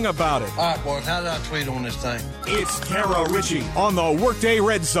tweeting about it. All right, boys, how do I tweet on this thing? It's Tara Richey on the Workday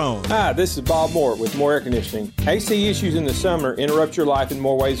Red Zone. Hi, this is Bob Moore with More Air Conditioning. AC issues in the summer interrupt your life in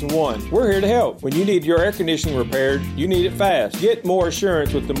more ways than one. We're here to help. When you need your air conditioning repaired, you need it fast. Get more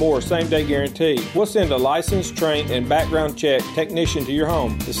assurance with the More same-day guarantee. We'll send a licensed, trained, and background check technician to your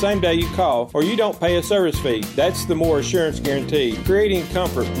home the same day you call, or you don't pay a service fee. That's the More Assurance Guarantee. Creating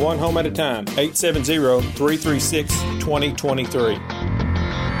comfort one home at a time.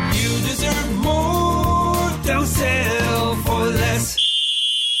 870-336-2023. You deserve more. Don't settle for less.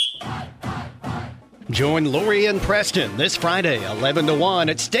 Join Lori and Preston this Friday, 11 to 1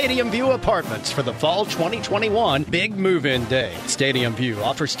 at Stadium View Apartments for the Fall 2021 Big Move-In Day. Stadium View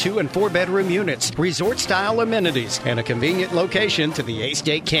offers 2- and 4-bedroom units, resort-style amenities, and a convenient location to the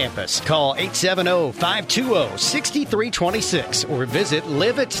A-State campus. Call 870-520-6326 or visit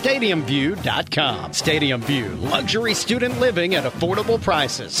liveatstadiumview.com. Stadium View, luxury student living at affordable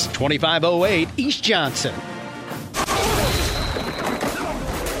prices. 2508 East Johnson.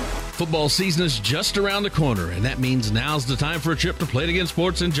 Football season is just around the corner, and that means now's the time for a trip to Play It Again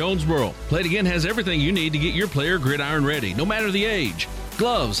Sports in Jonesboro. Play It Again has everything you need to get your player gridiron ready, no matter the age.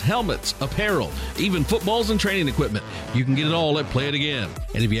 Gloves, helmets, apparel, even footballs and training equipment. You can get it all at Play It Again.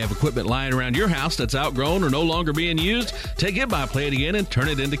 And if you have equipment lying around your house that's outgrown or no longer being used, take it by Play It Again and turn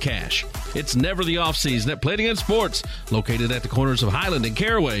it into cash. It's never the off-season at Play It Again Sports, located at the corners of Highland and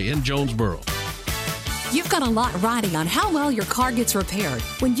Caraway in Jonesboro. You've got a lot riding on how well your car gets repaired.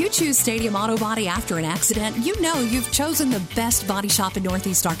 When you choose Stadium Auto Body after an accident, you know you've chosen the best body shop in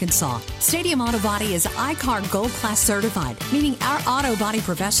Northeast Arkansas. Stadium Auto Body is iCar Gold Class certified, meaning our auto body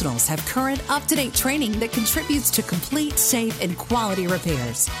professionals have current, up-to-date training that contributes to complete, safe, and quality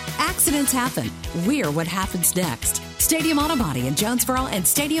repairs. Accidents happen. We're what happens next. Stadium Auto Body in Jonesboro and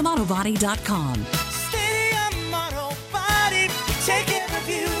StadiumAutoBody.com. Stadium Auto Body, take care of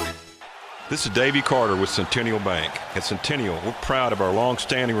you. This is Davey Carter with Centennial Bank. At Centennial, we're proud of our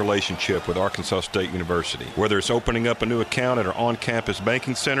long-standing relationship with Arkansas State University. Whether it's opening up a new account at our on-campus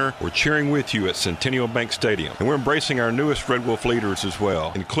banking center or cheering with you at Centennial Bank Stadium. And we're embracing our newest Red Wolf leaders as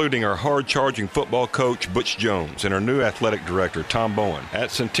well, including our hard-charging football coach, Butch Jones, and our new athletic director, Tom Bowen.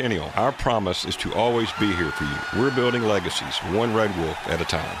 At Centennial, our promise is to always be here for you. We're building legacies, one Red Wolf at a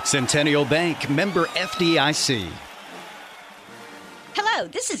time. Centennial Bank, member FDIC. Hello,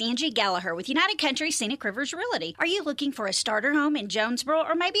 this is Angie Gallagher with United Country Scenic Rivers Realty. Are you looking for a starter home in Jonesboro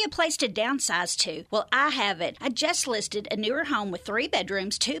or maybe a place to downsize to? Well, I have it. I just listed a newer home with 3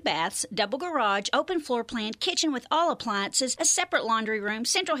 bedrooms, 2 baths, double garage, open floor plan, kitchen with all appliances, a separate laundry room,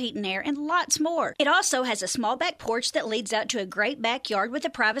 central heat and air, and lots more. It also has a small back porch that leads out to a great backyard with a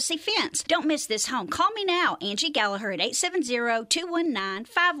privacy fence. Don't miss this home. Call me now, Angie Gallagher at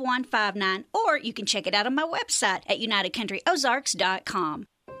 870-219-5159, or you can check it out on my website at UnitedCountryOzarks.com.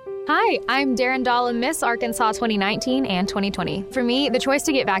 Hi, I'm Darren Dahl, Miss Arkansas 2019 and 2020. For me, the choice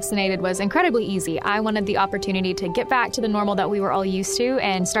to get vaccinated was incredibly easy. I wanted the opportunity to get back to the normal that we were all used to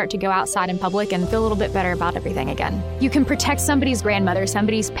and start to go outside in public and feel a little bit better about everything again. You can protect somebody's grandmother,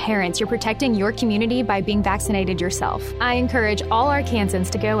 somebody's parents. You're protecting your community by being vaccinated yourself. I encourage all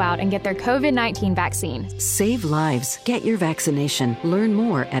Arkansans to go out and get their COVID-19 vaccine. Save lives. Get your vaccination. Learn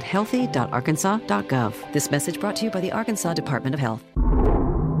more at healthy.arkansas.gov. This message brought to you by the Arkansas Department of Health.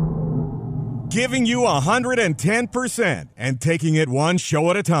 Giving you 110% and taking it one show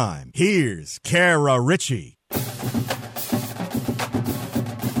at a time. Here's Kara Richey. All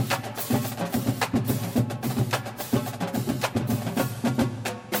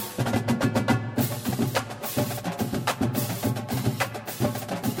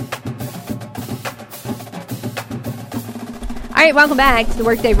right, welcome back to the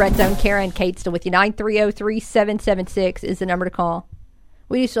Workday Red Zone. Kara and Cade still with you. 930-3776 is the number to call.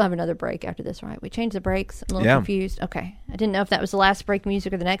 We do still have another break after this, right? We changed the breaks. I'm a little confused. Okay. I didn't know if that was the last break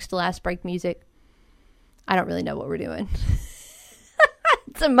music or the next to last break music. I don't really know what we're doing.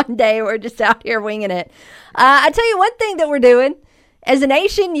 It's a Monday. We're just out here winging it. I tell you one thing that we're doing. As a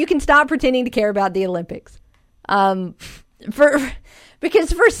nation, you can stop pretending to care about the Olympics. Because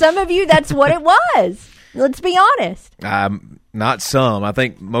for some of you, that's what it was. Let's be honest. Not some. I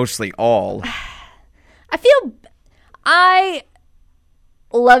think mostly all.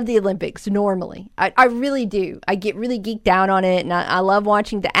 love the Olympics normally. I really do. I get really geeked out on it, and I love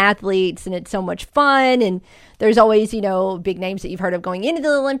watching the athletes, and it's so much fun. And there's always, big names that you've heard of going into the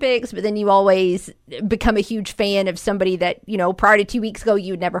Olympics, but then you always become a huge fan of somebody that, prior to 2 weeks ago,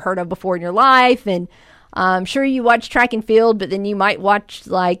 you'd never heard of before in your life. And I'm sure you watch track and field, but then you might watch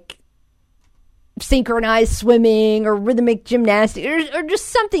like synchronized swimming or rhythmic gymnastics or just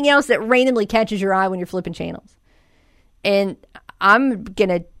something else that randomly catches your eye when you're flipping channels. And I'm going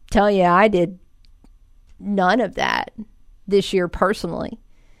to tell you, I did none of that this year personally.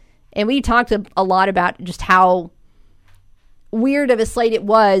 And we talked a lot about just how weird of a slate it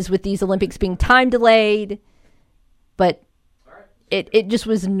was with these Olympics being time delayed. But it just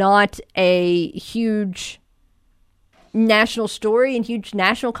was not a huge national story and huge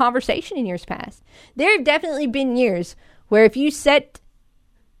national conversation in years past. There have definitely been years where if you sat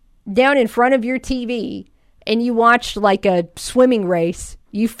down in front of your TV and you watched like a swimming race,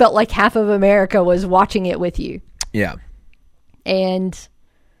 you felt like half of America was watching it with you. Yeah. And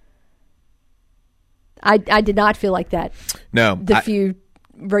I did not feel like that. No. The few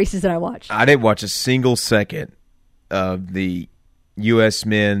races that I watched. I didn't watch a single second of the U.S.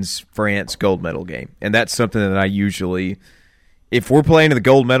 men's France gold medal game. And that's something that I usually, if we're playing in the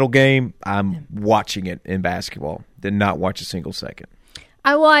gold medal game, I'm watching it in basketball. Did not watch a single second.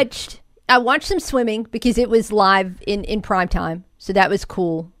 I watched some swimming because it was live in prime time, so that was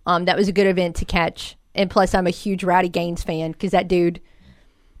cool. That was a good event to catch, and plus I'm a huge Rowdy Gaines fan because that dude,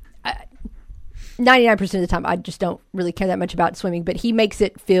 99% of the time I just don't really care that much about swimming, but he makes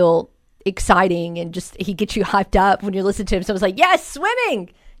it feel exciting and just he gets you hyped up when you listen to him. Someone's like, "Yes, swimming!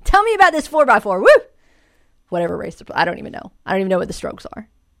 Tell me about this 4x4, woo!" Whatever race, I don't even know. I don't even know what the strokes are,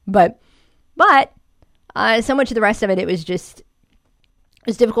 but so much of the rest of it, it was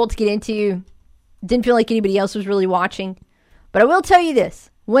difficult to get into. Didn't feel like anybody else was really watching. But I will tell you this.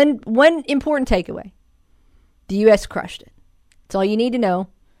 One important takeaway. The U.S. crushed it. That's all you need to know.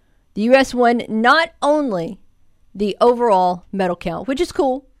 The U.S. won not only the overall medal count, which is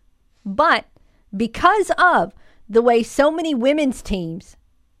cool, but because of the way so many women's teams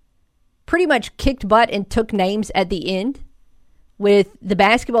pretty much kicked butt and took names at the end, with the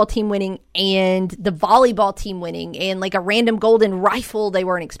basketball team winning and the volleyball team winning and like a random golden rifle they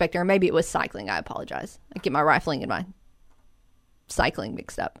weren't expecting. Or maybe it was cycling. I apologize. I get my rifling and my cycling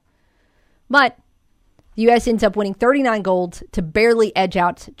mixed up. But the U.S. ends up winning 39 golds to barely edge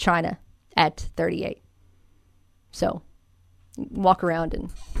out China at 38. So walk around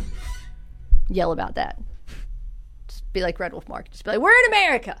and yell about that. Just be like Red Wolf Mark. Just be like, we're in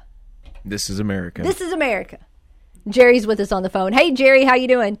America. This is America. This is America. Jerry's with us on the phone. Hey, Jerry, how you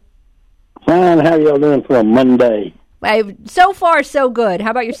doing? Fine. How y'all doing for a Monday? So far, so good. How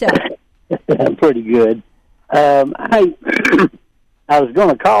about yourself? I'm pretty good. Hey, I was going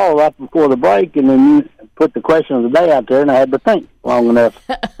to call right before the break, and then you put the question of the day out there, and I had to think long enough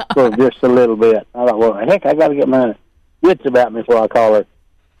for just a little bit. I thought, well, heck, I got to get my wits about me before I call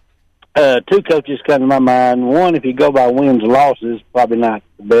her. Two coaches come to my mind. One, if you go by wins and losses, probably not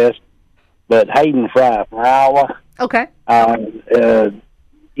the best, but Hayden Fry from Iowa. Okay.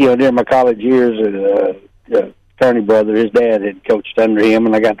 During my college years, attorney brother, his dad had coached under him,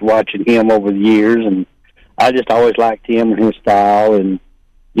 and I got to watching him over the years, and I just always liked him and his style, and,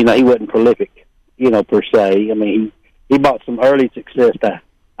 he wasn't prolific, per se. I mean, he brought some early success to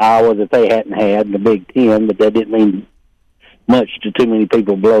Iowa that they hadn't had in the Big Ten, but that didn't mean much to too many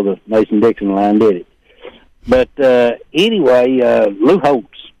people below the Mason-Dixon line, did it? But anyway, Lou Holtz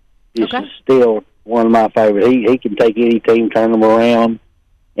is still one of my favorites. He can take any team, turn them around,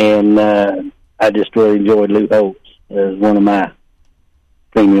 and I just really enjoyed Lou Holtz as one of my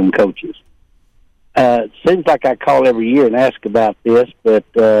premium coaches. It seems like I call every year and ask about this, but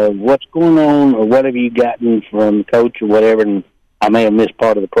what's going on, or what have you gotten from Coach or whatever, and I may have missed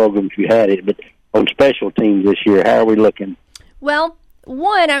part of the program if you had it, but on special teams this year, how are we looking? Well,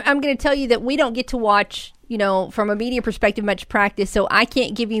 one, I'm going to tell you that we don't get to watch, from a media perspective, much practice, so I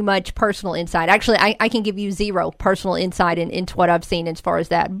can't give you much personal insight. Actually, I can give you zero personal insight into what I've seen as far as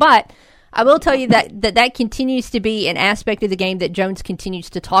that. But I will tell you that continues to be an aspect of the game that Jones continues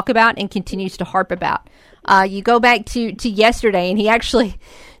to talk about and continues to harp about. You go back to yesterday, and he actually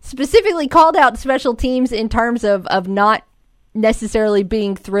specifically called out special teams in terms of not necessarily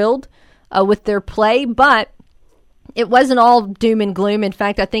being thrilled with their play, but it wasn't all doom and gloom. In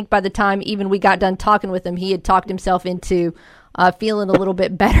fact, I think by the time even we got done talking with him, he had talked himself into feeling a little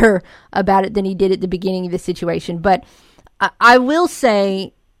bit better about it than he did at the beginning of the situation. But I will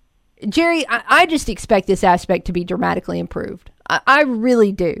say, Jerry, I just expect this aspect to be dramatically improved. I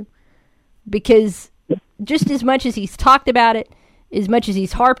really do. Because just as much as he's talked about it, as much as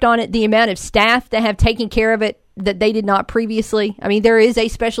he's harped on it, the amount of staff that have taken care of it that they did not previously. I mean, there is a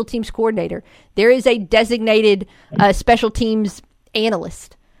special teams coordinator. There is a designated special teams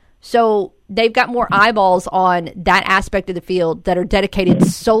analyst. So they've got more eyeballs on that aspect of the field that are dedicated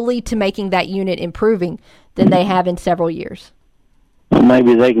solely to making that unit improving than they have in several years. Well,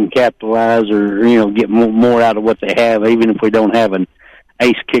 maybe they can capitalize or, get more out of what they have, even if we don't have an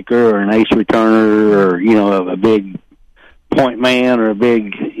ace kicker or an ace returner or, a big point man or a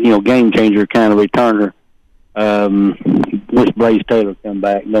big, game changer kind of returner. Wish Blaze Taylor come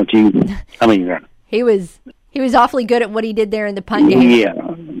back, don't you? I mean, he was awfully good at what he did there in the punt game. Yeah,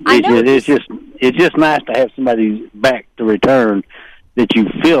 it's just nice to have somebody back to return that you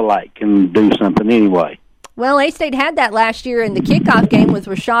feel like can do something anyway. Well, A-State had that last year in the kickoff game with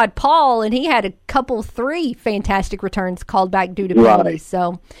Rashad Paul, and he had a couple 3 fantastic returns called back due to penalties.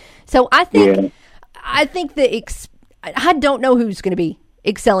 Right. So I think I don't know who's going to be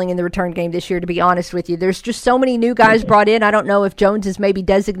excelling in the return game this year, to be honest with you. There's just so many new guys brought in. I don't know if Jones is maybe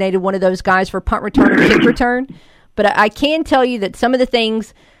designated one of those guys for punt return or kick return, but I can tell you that some of the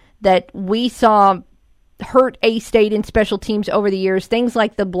things that we saw hurt A-State in special teams over the years, things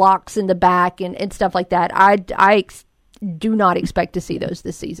like the blocks in the back and stuff like that, I do not expect to see those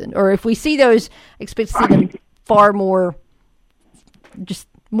this season. Or if we see those, I expect to see them far more, just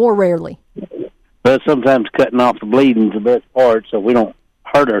more rarely. But sometimes cutting off the bleeding is the best part, so we don't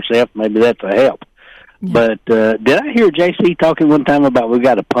hurt ourselves. Maybe that's a help. Yeah. But did I hear JC talking one time about we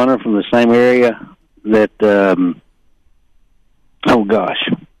got a punter from the same area that, that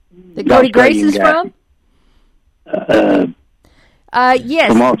Cody Grace is from?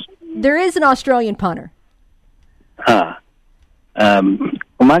 Yes. There is an Australian punter. Oh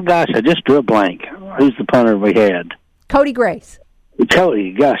my gosh, I just drew a blank. Who's the punter we had? Cody Grace.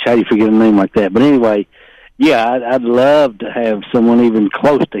 Cody, gosh, how do you forget a name like that? But anyway, yeah, I'd love to have someone even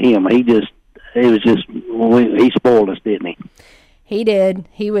close to him. He spoiled us, didn't he? He did.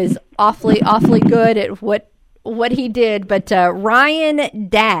 He was awfully good at what he did. But Ryan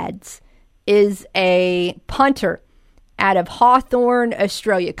Dadds is a punter out of Hawthorne,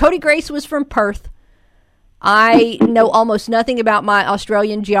 Australia. Cody Grace was from Perth. I know almost nothing about my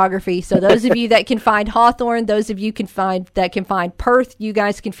Australian geography, so those of you that can find Hawthorne, those of you can find Perth, you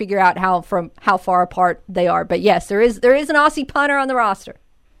guys can figure out how far apart they are. But yes, there is an Aussie punter on the roster.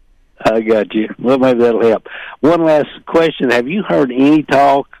 I got you. Well, maybe that'll help. One last question: have you heard any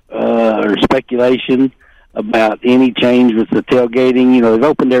talk or speculation about any change with the tailgating? They've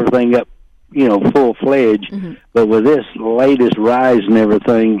opened everything up, full-fledged, but with this latest rise and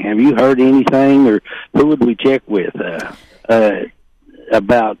everything, have you heard anything, or who would we check with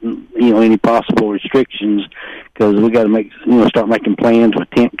about, any possible restrictions? Because we got to start making plans with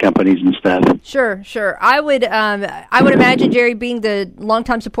tent companies and stuff. Sure. I would imagine, Jerry, being the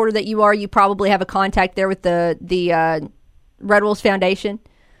longtime supporter that you are, you probably have a contact there with the Red Wolves Foundation.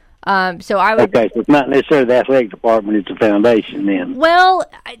 So I would. Okay, so it's not necessarily the athletic department; it's a foundation. Then, well,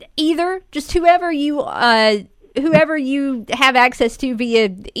 either just whoever you have access to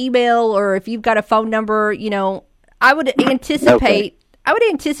via email, or if you've got a phone number, I would anticipate. Okay. I would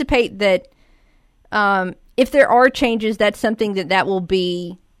anticipate that if there are changes, that's something that will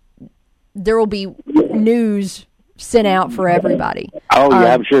be. There will be news sent out for everybody. Oh,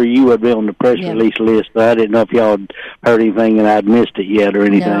 yeah, I'm sure you would be on the press release list, but I didn't know if y'all had heard anything and I'd missed it yet or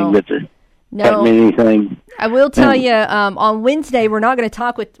anything. No. Anything. I will tell you, on Wednesday, we're not going to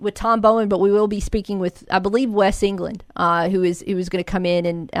talk with Tom Bowen, but we will be speaking with, I believe, Wes England, who is going to come in,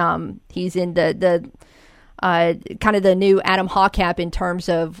 and he's in the kind of the new Adam Hawcap in terms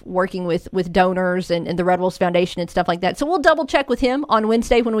of working with donors and the Red Wolves Foundation and stuff like that. So we'll double check with him on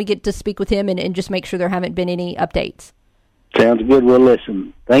Wednesday when we get to speak with him and just make sure there haven't been any updates. Sounds good. We'll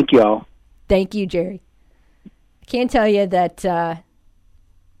listen. Thank you all. Thank you, Jerry. I can tell you that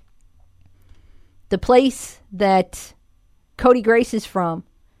the place that Cody Grace is from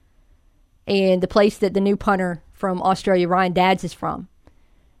and the place that the new punter from Australia, Ryan Dadds, is from,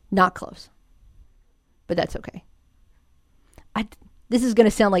 not close. But that's okay. This is going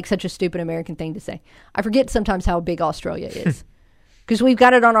to sound like such a stupid American thing to say. I forget sometimes how big Australia is. Because we've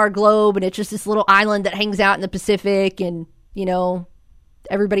got it on our globe, and it's just this little island that hangs out in the Pacific, and,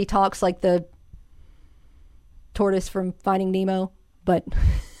 everybody talks like the tortoise from Finding Nemo. But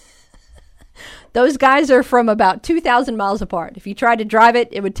those guys are from about 2,000 miles apart. If you tried to drive it,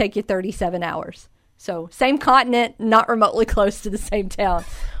 it would take you 37 hours. So, same continent, not remotely close to the same town.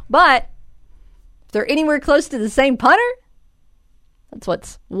 But if they're anywhere close to the same punter, that's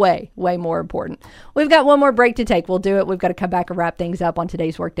what's way, way more important. We've got one more break to take. We'll do it. We've got to come back and wrap things up on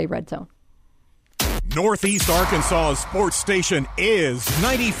today's Workday Red Zone. Northeast Arkansas sports station is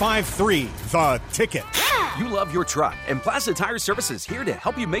 95.3 The Ticket. You love your truck, and Plaza Tire Service is here to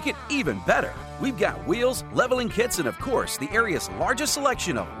help you make it even better. We've got wheels, leveling kits, and of course, the area's largest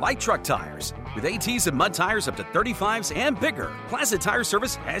selection of light truck tires. With ATs and mud tires up to 35s and bigger, Plaza Tire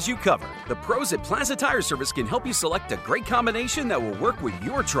Service has you covered. The pros at Plaza Tire Service can help you select a great combination that will work with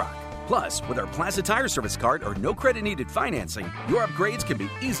your truck. Plus, with our Plaza Tire Service card or no credit needed financing, your upgrades can be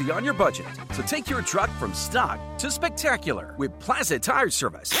easy on your budget. So take your truck from stock to spectacular with Plaza Tire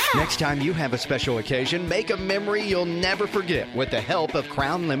Service. Next time you have a special occasion, make a memory you'll never forget with the help of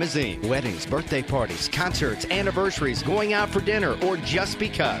Crown Limousine. Weddings, birthday parties, concerts, anniversaries, going out for dinner, or just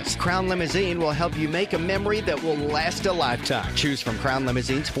because. Crown Limousine will help you make a memory that will last a lifetime. Choose from Crown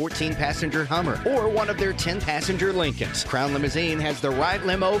Limousine's 14-passenger Hummer or one of their 10-passenger Lincolns. Crown Limousine has the right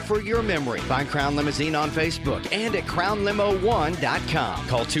limo for your memory. Find Crown Limousine on Facebook and at crownlimo1.com.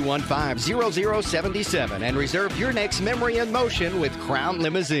 Call 215-0077 and reserve your next memory in motion with Crown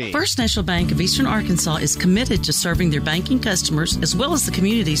Limousine. First National Bank of Eastern Arkansas is committed to serving their banking customers as well as the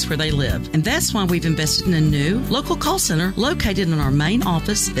communities where they live. And that's why we've invested in a new local call center located in our main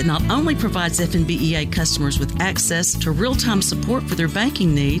office that not only provides FNBEA customers with access to real-time support for their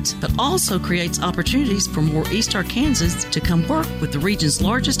banking needs, but also creates opportunities for more East Arkansans to come work with the region's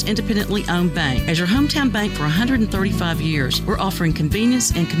largest independently owned bank. As your hometown bank for 135 years, we're offering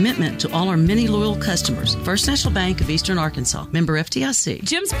convenience and commitment to all our many loyal customers. First National Bank of Eastern Arkansas, member FDIC.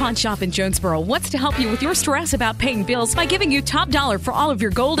 Jim's Pawn Shop in Jonesboro wants to help you with your stress about paying bills by giving you top dollar for all of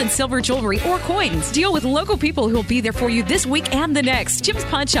your gold and silver jewelry or coins. Deal with local people who will be there for you this week and the next. Jim's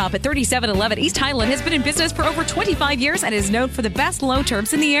Pawn Shop at 3711 East Highland has been in business for over 25 years and is known for the best loan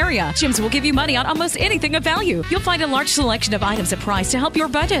terms in the area. Jim's will give you money on almost anything of value. You'll find a large selection of items at price to help your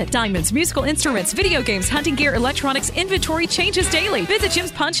budget. Diamonds, musical instruments, video games, hunting gear, electronics, inventory changes daily. Visit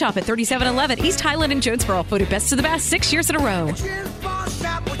Jim's Pawn Shop at 3711 East Highland in Jonesboro. Voted best of the best 6 years in a row.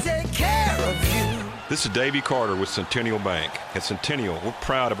 This is Davey Carter with Centennial Bank. At Centennial, we're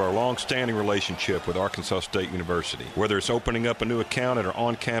proud of our long-standing relationship with Arkansas State University. Whether it's opening up a new account at our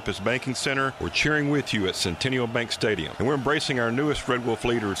on-campus banking center or cheering with you at Centennial Bank Stadium. And we're embracing our newest Red Wolf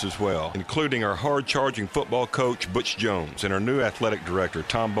leaders as well, including our hard-charging football coach, Butch Jones, and our new athletic director,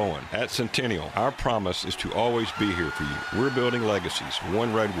 Tom Bowen. At Centennial, our promise is to always be here for you. We're building legacies,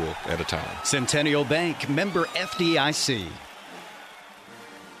 one Red Wolf at a time. Centennial Bank, member FDIC.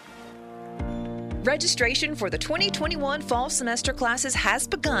 Registration for the 2021 fall semester classes has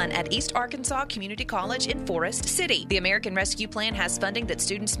begun at East Arkansas Community College in Forest City. The American Rescue Plan has funding that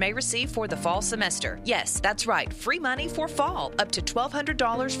students may receive for the fall semester. Yes, that's right, free money for fall, up to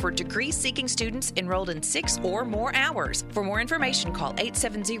 $1,200 for degree-seeking students enrolled in 6 or more hours. For more information, call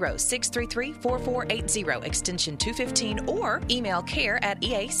 870-633-4480, extension 215, or email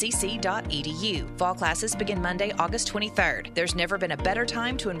care@eacc.edu. Fall classes begin Monday, August 23rd. There's never been a better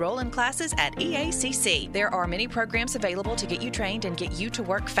time to enroll in classes at EACC. There are many programs available to get you trained and get you to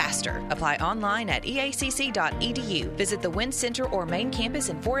work faster. Apply online at eacc.edu. Visit the Wynn Center or main campus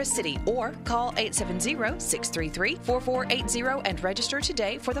in Forest City or call 870-633-4480 and register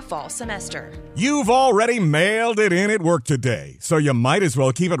today for the fall semester. You've already mailed it in at work today, so you might as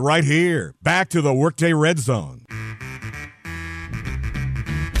well keep it right here. Back to the Workday Red Zone.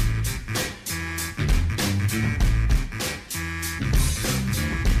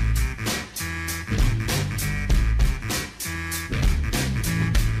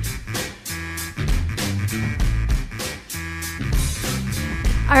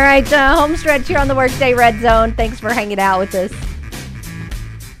 All right, home stretch here on the Workday Red Zone. Thanks for hanging out with us.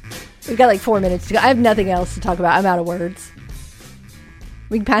 We've got like 4 minutes to go. I have nothing else to talk about. I'm out of words.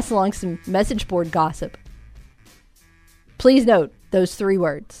 We can pass along some message board gossip. Please note those 3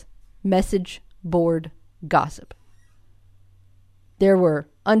 words. Message board gossip. There were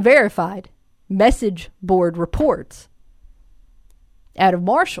unverified message board reports out of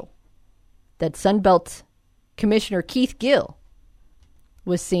Marshall that Sunbelt Commissioner Keith Gill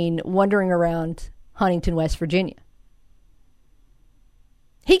was seen wandering around Huntington, West Virginia.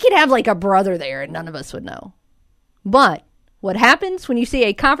 He could have like a brother there and none of us would know. But what happens when you see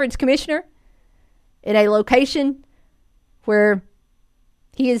a conference commissioner in a location where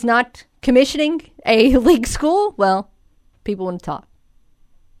he is not commissioning a league school? Well, people want to talk.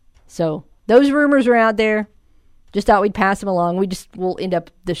 So those rumors are out there. Just thought we'd pass them along. We'll end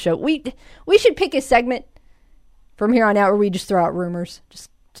up the show. We should pick a segment from here on out where we just throw out rumors.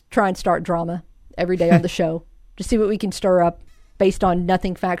 Just try and start drama every day on the show. Just see what we can stir up based on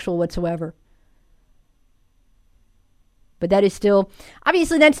nothing factual whatsoever. But that is still,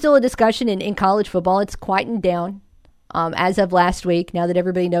 obviously that's still a discussion in college football. It's quietened down as of last week, now that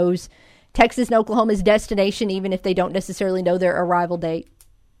everybody knows Texas and Oklahoma's destination, even if they don't necessarily know their arrival date.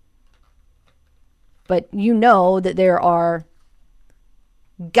 But you know that there are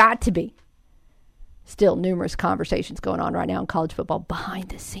got to be still numerous conversations going on right now in college football behind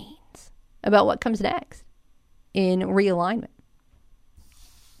the scenes about what comes next in realignment.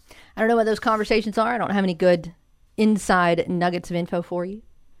 I don't know what those conversations are. I don't have any good inside nuggets of info for you.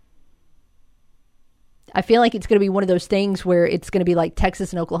 I feel like it's going to be one of those things where it's going to be like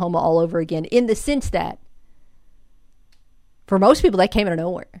Texas and Oklahoma all over again, in the sense that for most people that came out of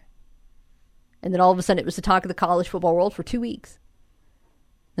nowhere. And then all of a sudden it was the talk of the college football world for 2 weeks.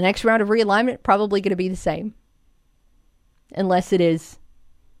 The next round of realignment probably going to be the same. Unless it is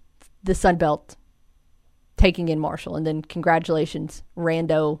the Sun Belt taking in Marshall. And then congratulations,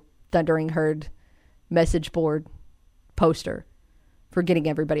 rando Thundering Herd message board poster for getting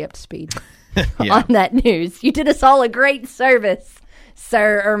everybody up to speed on that news. You did us all a great service,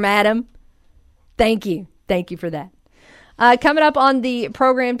 sir or madam. Thank you. Thank you for that. Coming up on the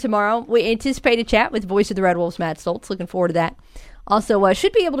program tomorrow, we anticipate a chat with voice of the Red Wolves, Matt Stoltz. Looking forward to that. Also,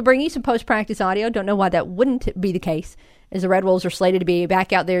 should be able to bring you some post-practice audio. Don't know why that wouldn't be the case, as the Red Wolves are slated to be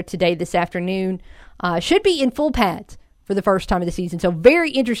back out there today, this afternoon. Should be in full pads for the first time of the season. So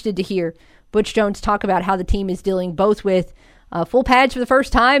very interested to hear Butch Jones talk about how the team is dealing both with full pads for the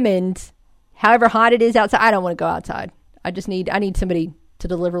first time and however hot it is outside. I don't want to go outside. I need somebody to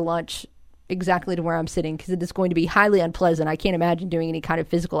deliver lunch exactly to where I'm sitting, because it is going to be highly unpleasant. I can't imagine doing any kind of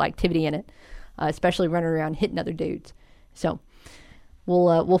physical activity in it, especially running around hitting other dudes. So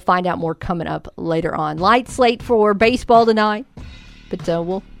we'll find out more coming up later on. Light slate for baseball tonight, but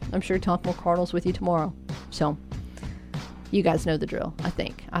we'll, I'm sure, talk more Cardinals with you tomorrow. So you guys know the drill,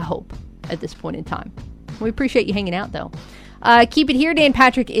 I hope, at this point in time. We appreciate you hanging out, though. Keep it here. Dan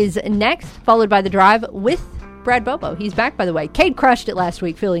Patrick is next, followed by The Drive with Brad Bobo. He's back, by the way. Cade crushed it last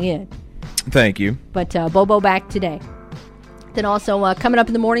week, filling in. Thank you. But Bobo back today. Then also coming up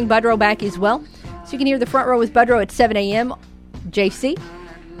in the morning, Budrow back as well. So you can hear the front row with Budrow at 7 a.m. JC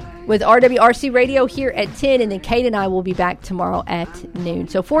with RWRC Radio here at 10. And then Cade and I will be back tomorrow at noon.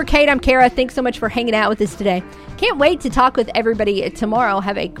 So for Cade, I'm Kara. Thanks so much for hanging out with us today. Can't wait to talk with everybody tomorrow.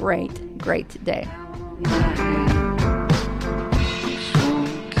 Have a great, great day.